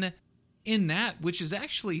then in that, which is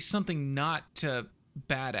actually something not to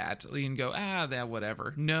bad at, you can go, that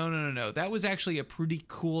whatever. No. That was actually a pretty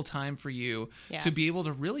cool time for you to be able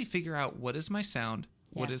to really figure out, what is my sound?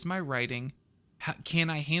 What is my writing? Can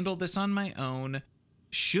I handle this on my own?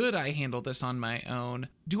 Should I handle this on my own?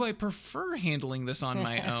 Do I prefer handling this on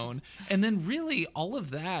my own? And then really all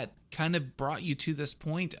of that kind of brought you to this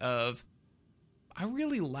point of, I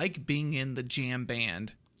really like being in the jam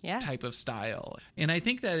band type of style. And I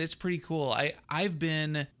think that it's pretty cool. I've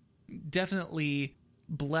been definitely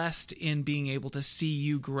blessed in being able to see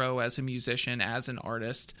you grow as a musician, as an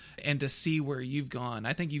artist, and to see where you've gone.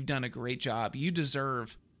 I think you've done a great job. You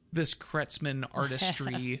deserve this Kretzmann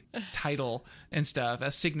artistry title and stuff,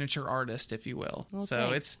 a signature artist, if you will. Well, so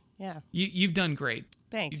thanks. you've done great.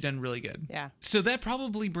 Thanks. You've done really good. Yeah. So that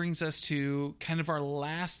probably brings us to kind of our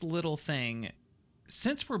last little thing.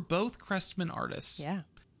 Since we're both Kretzmann artists,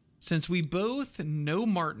 since we both know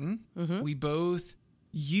Martin, we both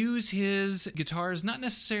use his guitars, not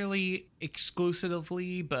necessarily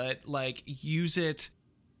exclusively, but like use it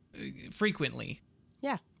frequently.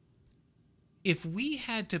 Yeah. If we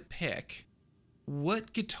had to pick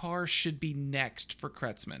what guitar should be next for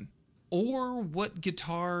Kretzmann, or what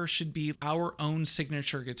guitar should be our own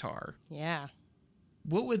signature guitar,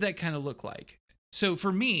 what would that kind of look like? So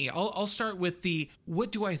for me, I'll start with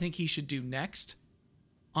what do I think he should do next?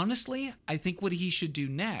 Honestly, I think what he should do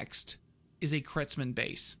next is a Kretzmann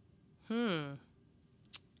bass.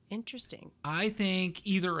 Interesting. I think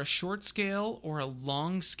either a short scale or a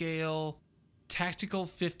long scale Tactical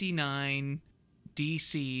 59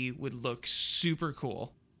 DC would look super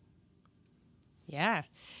cool. Yeah.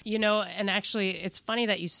 You know, and actually, it's funny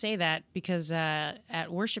that you say that because at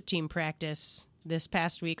worship team practice this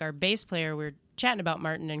past week, our bass player, we're chatting about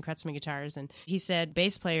Martin and Kretzmann guitars, and he said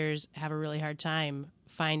bass players have a really hard time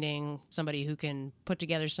finding somebody who can put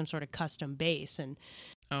together some sort of custom bass. And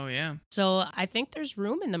oh, yeah. So I think there's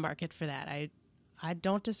room in the market for that. I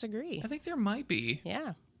don't disagree. I think there might be.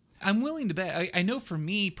 Yeah. I'm willing to bet. I know for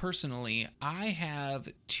me personally, I have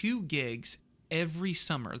 2 gigs every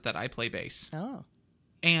summer that I play bass. Oh.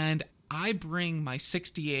 And I bring my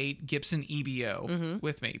 68 Gibson EBO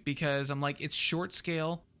with me because I'm like, it's short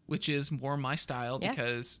scale, which is more my style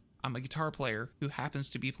because I'm a guitar player who happens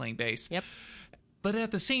to be playing bass. Yep. But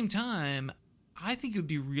at the same time, I think it would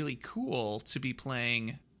be really cool to be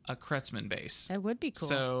playing a Kretzmann bass. That would be cool.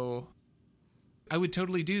 So I would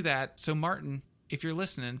totally do that. So Martin, if you're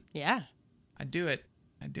listening, I'd do it.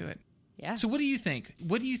 Yeah. So what do you think?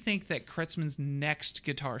 What do you think that Kretzmann's next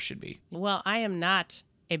guitar should be? Well, I am not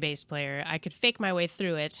a bass player. I could fake my way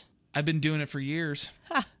through it. I've been doing it for years.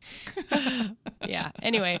 Yeah.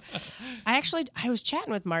 Anyway, I was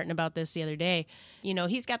chatting with Martin about this the other day. You know,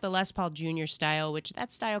 he's got the Les Paul Jr. style, which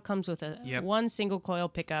that style comes with a one single coil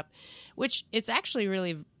pickup, which it's actually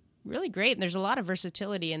really, really great. And there's a lot of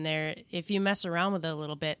versatility in there if you mess around with it a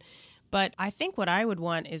little bit. But I think what I would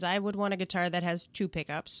want is I would want a guitar that has 2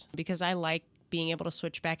 pickups because I like being able to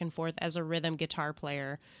switch back and forth as a rhythm guitar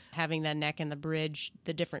player, having the neck and the bridge,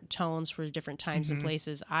 the different tones for different times and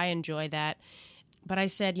places. I enjoy that. But I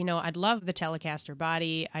said, you know, I'd love the Telecaster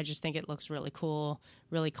body. I just think it looks really cool,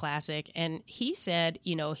 really classic. And he said,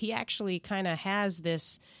 you know, he actually kind of has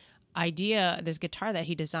this idea, this guitar that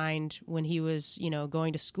he designed when he was, you know,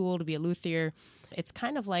 going to school to be a luthier. It's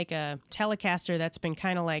kind of like a Telecaster that's been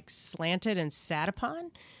kind of like slanted and sat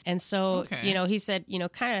upon. And so, you know, he said, you know,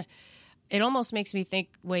 kind of, it almost makes me think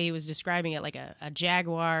the way he was describing it, like a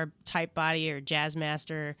Jaguar type body or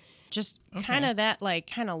Jazzmaster, just kind of that like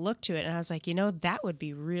kind of look to it. And I was like, you know, that would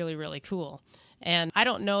be really, really cool. And I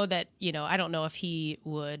don't know that, you know, I don't know if he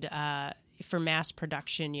would, for mass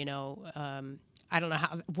production, you know, I don't know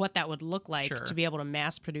what that would look like to be able to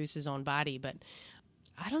mass produce his own body. But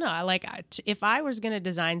I don't know. If I was going to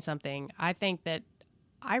design something, I think that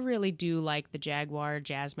I really do like the Jaguar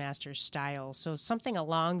Jazzmaster style. So something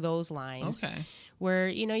along those lines. Okay. Where,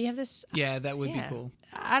 you know, you have this. Yeah, that would be cool.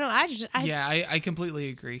 I completely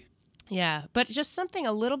agree. Yeah. But just something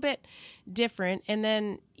a little bit different. And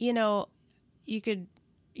then, you know, you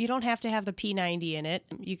don't have to have the P90 in it.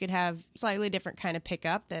 You could have slightly different kind of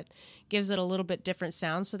pickup that gives it a little bit different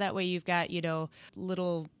sound. So that way you've got, you know,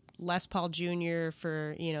 little Les Paul Jr.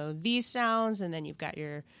 for, you know, these sounds. And then you've got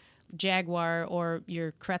your Jaguar or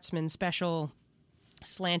your Kretzmann special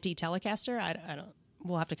slanty Telecaster. I don't.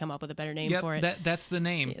 We'll have to come up with a better name for it. That's the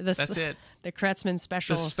name. That's it. The Kretzmann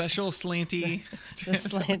special. The special slanty. The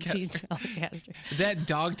slanty Telecaster. That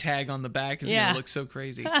dog tag on the back is going to look so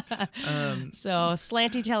crazy. So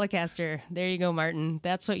slanty Telecaster. There you go, Martin.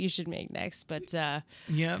 That's what you should make next. But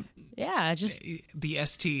just the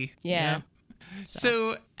ST. Yeah. Yep.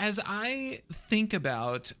 So as I think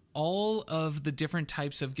about all of the different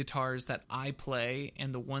types of guitars that I play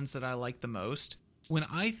and the ones that I like the most, when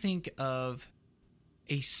I think of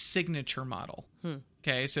a signature model,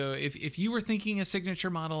 okay, so if you were thinking a signature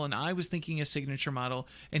model and I was thinking a signature model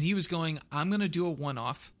and he was going, I'm going to do a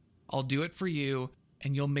one-off, I'll do it for you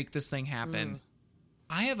and you'll make this thing happen.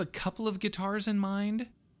 I have a couple of guitars in mind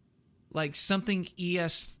like something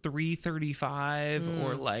ES335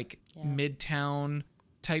 or like Midtown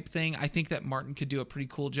type thing. I think that Martin could do a pretty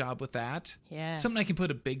cool job with that. Yeah. Something I can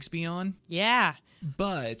put a Bigsby on. Yeah.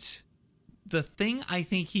 But the thing I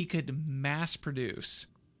think he could mass produce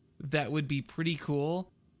that would be pretty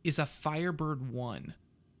cool is a Firebird 1.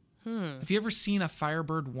 Have you ever seen a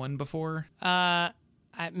Firebird 1 before?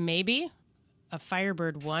 Maybe a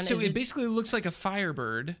Firebird 1. So it basically looks like a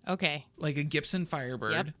Firebird. Okay. Like a Gibson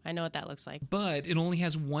Firebird. Yep, I know what that looks like. But it only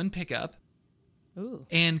has one pickup. Ooh.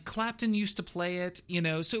 And Clapton used to play it,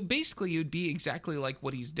 so basically it would be exactly like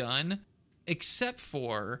what he's done, except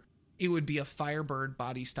for it would be a Firebird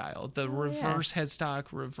body style. The reverse headstock,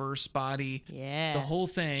 reverse body, Yeah. the whole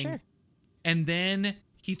thing. Sure. And then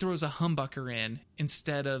he throws a humbucker in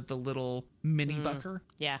instead of the little mini bucker.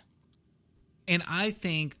 Yeah. And I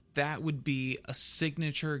think that would be a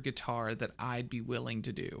signature guitar that I'd be willing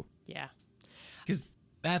to do. Yeah. Because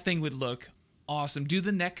that thing would look awesome. Do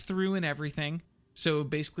the neck through and everything. So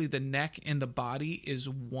basically the neck and the body is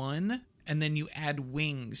one, and then you add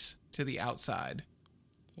wings to the outside.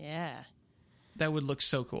 Yeah. That would look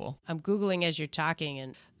so cool. I'm Googling as you're talking,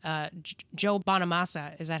 and Joe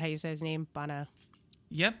Bonamassa, is that how you say his name?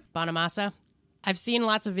 Yep. Bonamassa? I've seen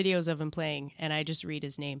lots of videos of him playing, and I just read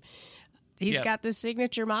his name. He's got this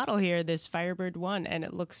signature model here, this Firebird 1, and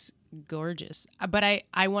it looks gorgeous. But I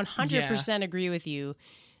 100% agree with you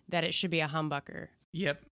that it should be a humbucker.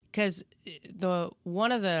 Yep. Because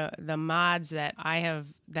one of the mods that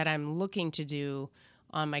I'm looking to do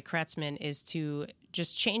on my Kretzmann is to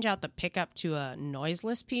just change out the pickup to a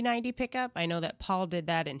noiseless P90 pickup. I know that Paul did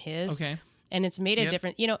that in his. Okay. And it's made a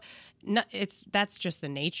different, that's just the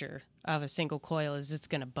nature of a single coil is it's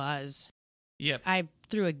going to buzz. Yep. I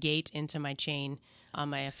threw a gate into my chain on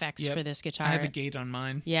my effects for this guitar. I have a gate on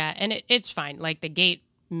mine. Yeah, and it's fine. Like the gate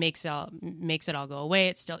makes it all go away.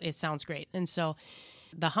 It sounds great. And so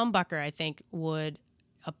the humbucker, I think, would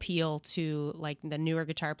appeal to like the newer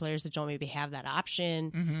guitar players that don't maybe have that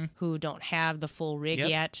option, who don't have the full rig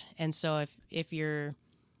yet. And so if you're,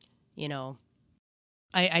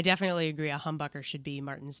 I definitely agree a humbucker should be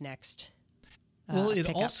Martin's next. Well, it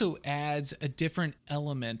pickup. also adds a different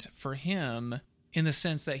element for him in the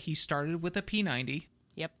sense that he started with a P90.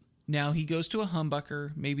 Yep. Now he goes to a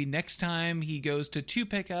humbucker. Maybe next time he goes to two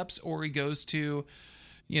pickups, or he goes to,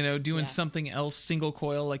 doing something else, single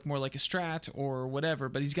coil, like more like a Strat or whatever.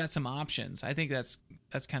 But he's got some options. I think that's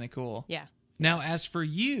kind of cool. Yeah. Now, as for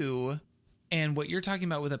you and what you're talking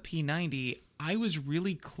about with a P90, I was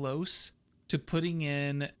really close to putting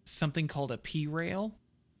in something called a P-rail.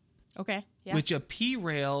 Okay. Yeah. Which a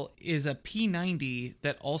P-rail is a P90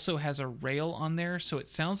 that also has a rail on there, so it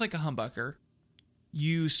sounds like a humbucker.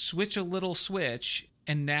 You switch a little switch,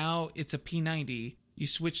 and now it's a P90. You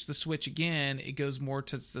switch the switch again, it goes more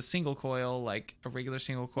to the single coil, like a regular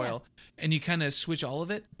single coil, and you kind of switch all of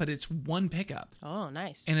it, but it's one pickup. Oh,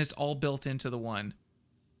 nice. And it's all built into the one.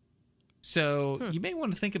 So you may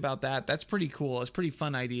want to think about that. That's pretty cool. It's a pretty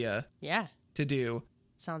fun idea to do.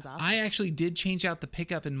 Sounds awesome. I actually did change out the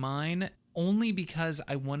pickup in mine only because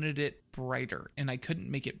I wanted it brighter, and I couldn't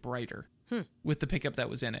make it brighter with the pickup that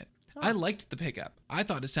was in it. Oh. I liked the pickup. I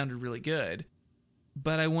thought it sounded really good,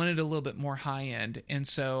 but I wanted a little bit more high-end, and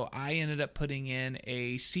so I ended up putting in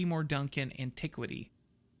a Seymour Duncan Antiquity.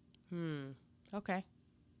 Okay.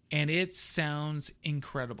 And it sounds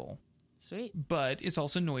incredible. Sweet. But it's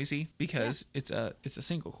also noisy because it's a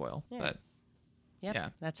single coil. Yeah. But Yeah.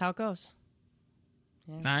 That's how it goes.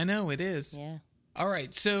 I know it is. Yeah. All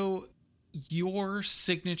right. So your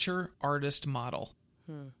signature artist model.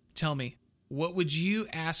 Tell me, what would you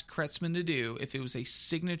ask Kretzmann to do if it was a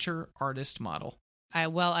signature artist model?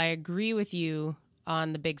 I agree with you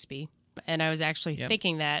on the Bigsby. And I was actually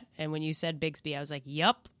thinking that. And when you said Bigsby, I was like,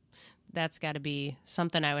 yup, that's got to be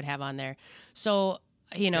something I would have on there. So,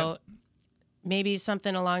 maybe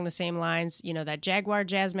something along the same lines, that Jaguar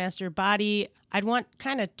Jazzmaster body. I'd want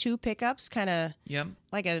kind of two pickups, kind of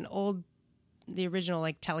like the original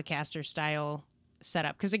like Telecaster style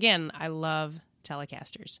setup. Because again, I love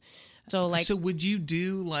Telecasters. So would you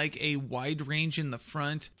do like a wide range in the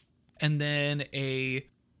front and then a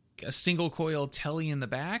single coil Tele in the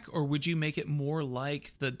back, or would you make it more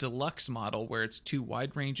like the deluxe model where it's two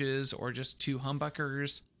wide ranges or just two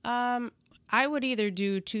humbuckers? I would either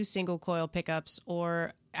do two single coil pickups,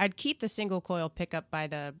 or I'd keep the single coil pickup by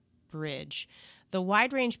the bridge. The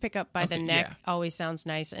wide range pickup by the neck always sounds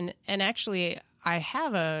nice. And actually, I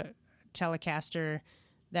have a Telecaster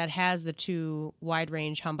that has the two wide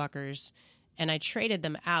range humbuckers, and I traded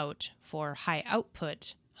them out for high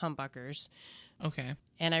output humbuckers. Okay.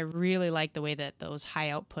 and I really like the way that those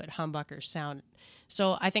high output humbuckers sound.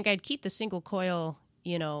 So I think I'd keep the single coil,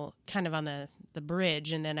 kind of on the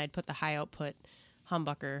bridge, and then I'd put the high output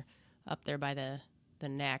humbucker up there by the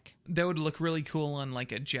neck. That would look really cool on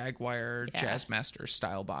like a Jaguar Jazzmaster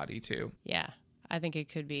style body too. Yeah, I think it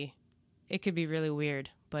could be really weird,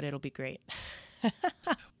 but it'll be great.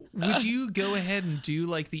 Would you go ahead and do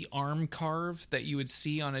like the arm carve that you would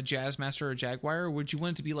see on a Jazzmaster or Jaguar, or would you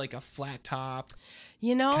want it to be like a flat top,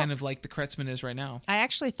 kind of like the Kretzmann is right now? I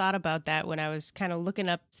actually thought about that when I was kind of looking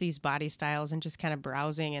up these body styles and just kind of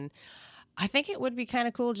browsing, and I think it would be kind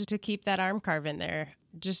of cool just to keep that arm carve in there,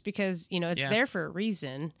 just because, it's there for a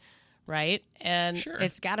reason, right? And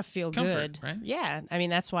it's got to feel good. Right? Yeah. I mean,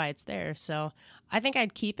 that's why it's there. So I think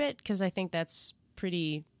I'd keep it because I think that's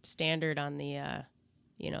pretty standard on the,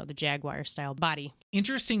 the Jaguar style body.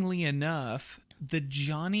 Interestingly enough, the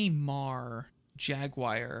Johnny Marr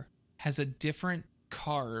Jaguar has a different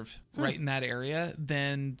carve right in that area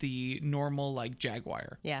than the normal like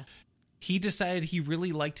Jaguar. Yeah. He decided he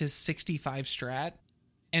really liked his 65 Strat.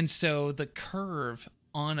 And so the curve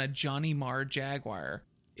on a Johnny Marr Jaguar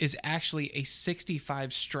is actually a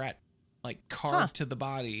 65 Strat, like carved to the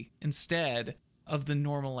body instead of the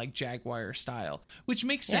normal like Jaguar style, which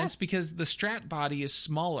makes sense because the Strat body is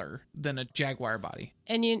smaller than a Jaguar body.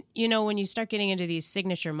 And when you start getting into these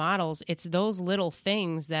signature models, it's those little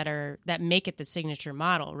things that make it the signature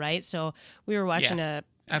model, right? So we were watching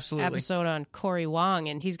absolutely episode on Corey Wong,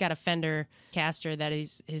 and he's got a Fender caster that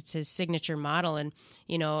it's his signature model, and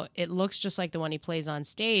it looks just like the one he plays on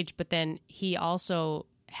stage, but then he also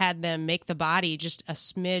had them make the body just a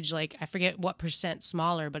smidge, like I forget what percent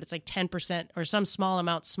smaller, but it's like 10% or some small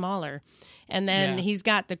amount smaller. And then he's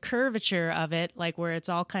got the curvature of it, like where it's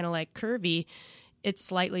all kind of like curvy, it's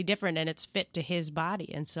slightly different and it's fit to his body.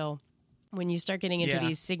 And so when you start getting into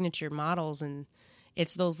these signature models, and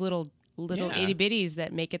it's those little itty bitties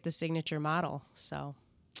that make it the signature model. So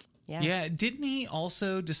yeah. Didn't he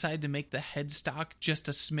also decide to make the headstock just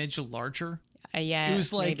a smidge larger? It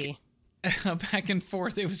was like maybe. Back and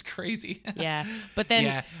forth. It was crazy. Yeah. But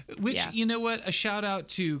then, you know what? A shout out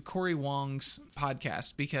to Corey Wong's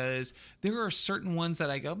podcast, because there are certain ones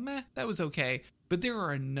that I go, meh, that was okay. But there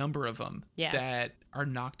are a number of them that are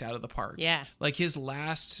knocked out of the park. Yeah. Like his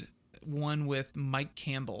last one with Mike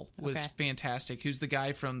Campbell was fantastic, who's the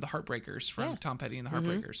guy from the Heartbreakers, from Tom Petty and the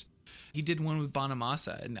Heartbreakers. He did one with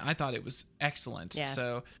Bonamassa, and I thought it was excellent. Yeah.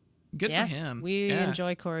 So good for him. We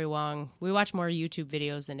enjoy Corey Wong. We watch more YouTube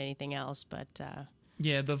videos than anything else, but the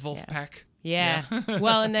Wolfpack. Yeah.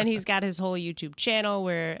 Well, and then he's got his whole YouTube channel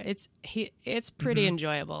where it's pretty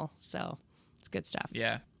enjoyable. So it's good stuff.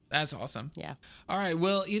 Yeah. That's awesome. Yeah. All right.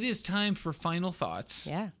 Well, it is time for final thoughts.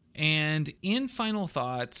 Yeah. And in final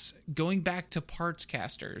thoughts, going back to parts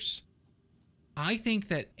casters, I think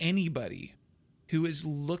that anybody who is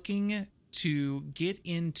looking to get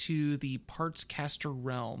into the parts caster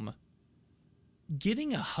realm,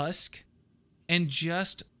 getting a Husk and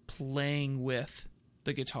just playing with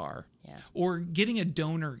the guitar, or getting a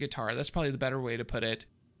donor guitar, that's probably the better way to put it,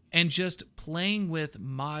 and just playing with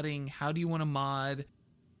modding. How do you want to mod?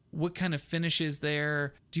 What kind of finish is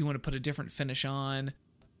there? Do you want to put a different finish on?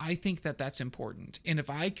 I think that that's important. And if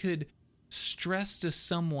I could stress to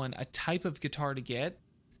someone a type of guitar to get,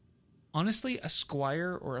 honestly, a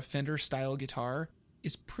Squier or a Fender style guitar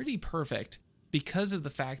is pretty perfect because of the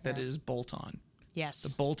fact that it is bolt-on. Yes.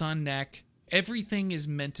 The bolt-on neck, everything is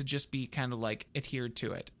meant to just be kind of like adhered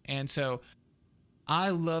to it. And so I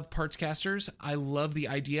love parts casters. I love the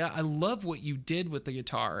idea. I love what you did with the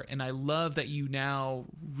guitar, and I love that you now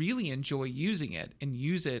really enjoy using it and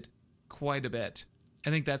use it quite a bit. I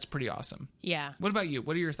think that's pretty awesome. Yeah. What about you?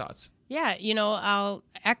 What are your thoughts? Yeah, I'll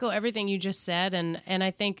echo everything you just said, and I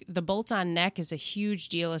think the bolt-on neck is a huge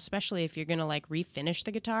deal, especially if you're going to like refinish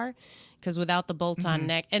the guitar, because without the bolt-on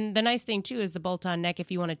neck, and the nice thing too is the bolt-on neck,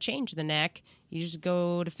 if you want to change the neck, you just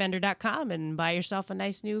go to Fender.com and buy yourself a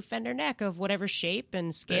nice new Fender neck of whatever shape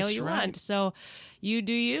and scale you want. So you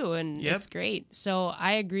do you, and it's great. So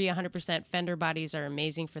I agree 100%. Fender bodies are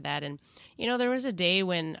amazing for that. And, there was a day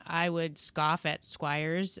when I would scoff at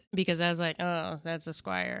Squiers because I was like, oh, that's a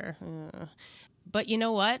Squier. But you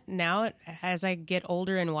know what? Now, as I get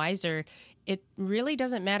older and wiser, it really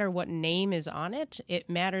doesn't matter what name is on it. It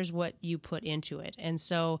matters what you put into it. And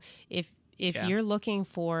so if you're looking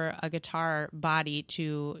for a guitar body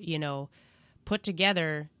to, put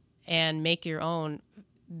together and make your own,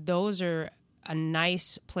 those are a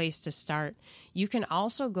nice place to start. You can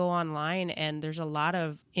also go online, and there's a lot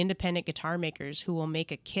of independent guitar makers who will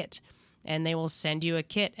make a kit and they will send you a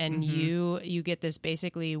kit, and you get this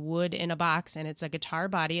basically wood in a box, and it's a guitar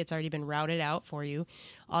body. It's already been routed out for you.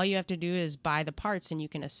 All you have to do is buy the parts, and you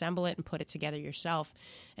can assemble it and put it together yourself.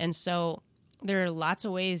 And so there are lots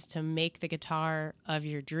of ways to make the guitar of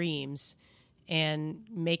your dreams and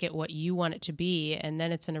make it what you want it to be, and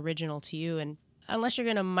then it's an original to you. And unless you're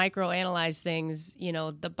going to microanalyze things,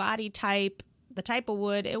 the body type, the type of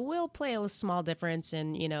wood, it will play a small difference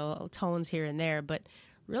in, tones here and there, but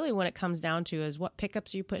really when it comes down to is what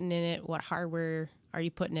pickups are you putting in it, what hardware are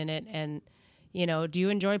you putting in it, and, do you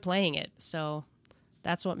enjoy playing it? So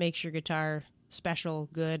that's what makes your guitar special,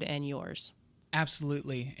 good, and yours.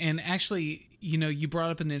 Absolutely. And actually, you brought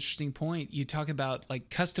up an interesting point. You talk about like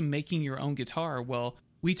custom making your own guitar. Well,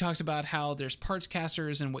 we talked about how there's parts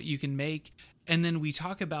casters and what you can make. And then we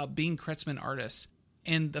talk about being Kretzmann artists.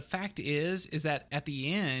 And the fact is that at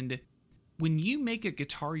the end, when you make a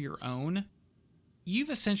guitar your own, you've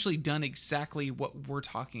essentially done exactly what we're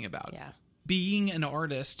talking about. Yeah. Being an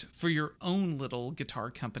artist for your own little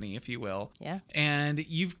guitar company, if you will. Yeah. And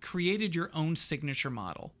you've created your own signature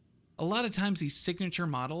model. A lot of times these signature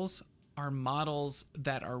models are models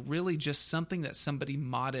that are really just something that somebody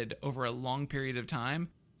modded over a long period of time,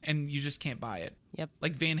 and you just can't buy it. Yep.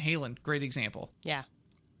 Like Van Halen, great example. Yeah.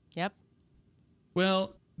 Yep.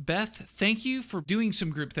 Well, Beth, thank you for doing some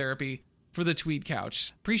group therapy for the Tweed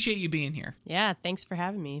Couch. Appreciate you being here. Yeah, thanks for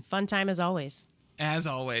having me. Fun time as always. As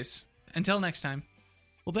always. Until next time.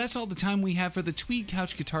 Well, that's all the time we have for the Tweed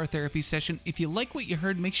Couch Guitar Therapy session. If you like what you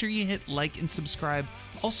heard, make sure you hit like and subscribe.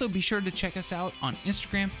 Also, be sure to check us out on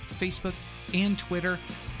Instagram, Facebook, and Twitter.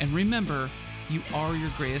 And remember, you are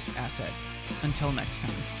your greatest asset. Until next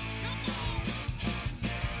time.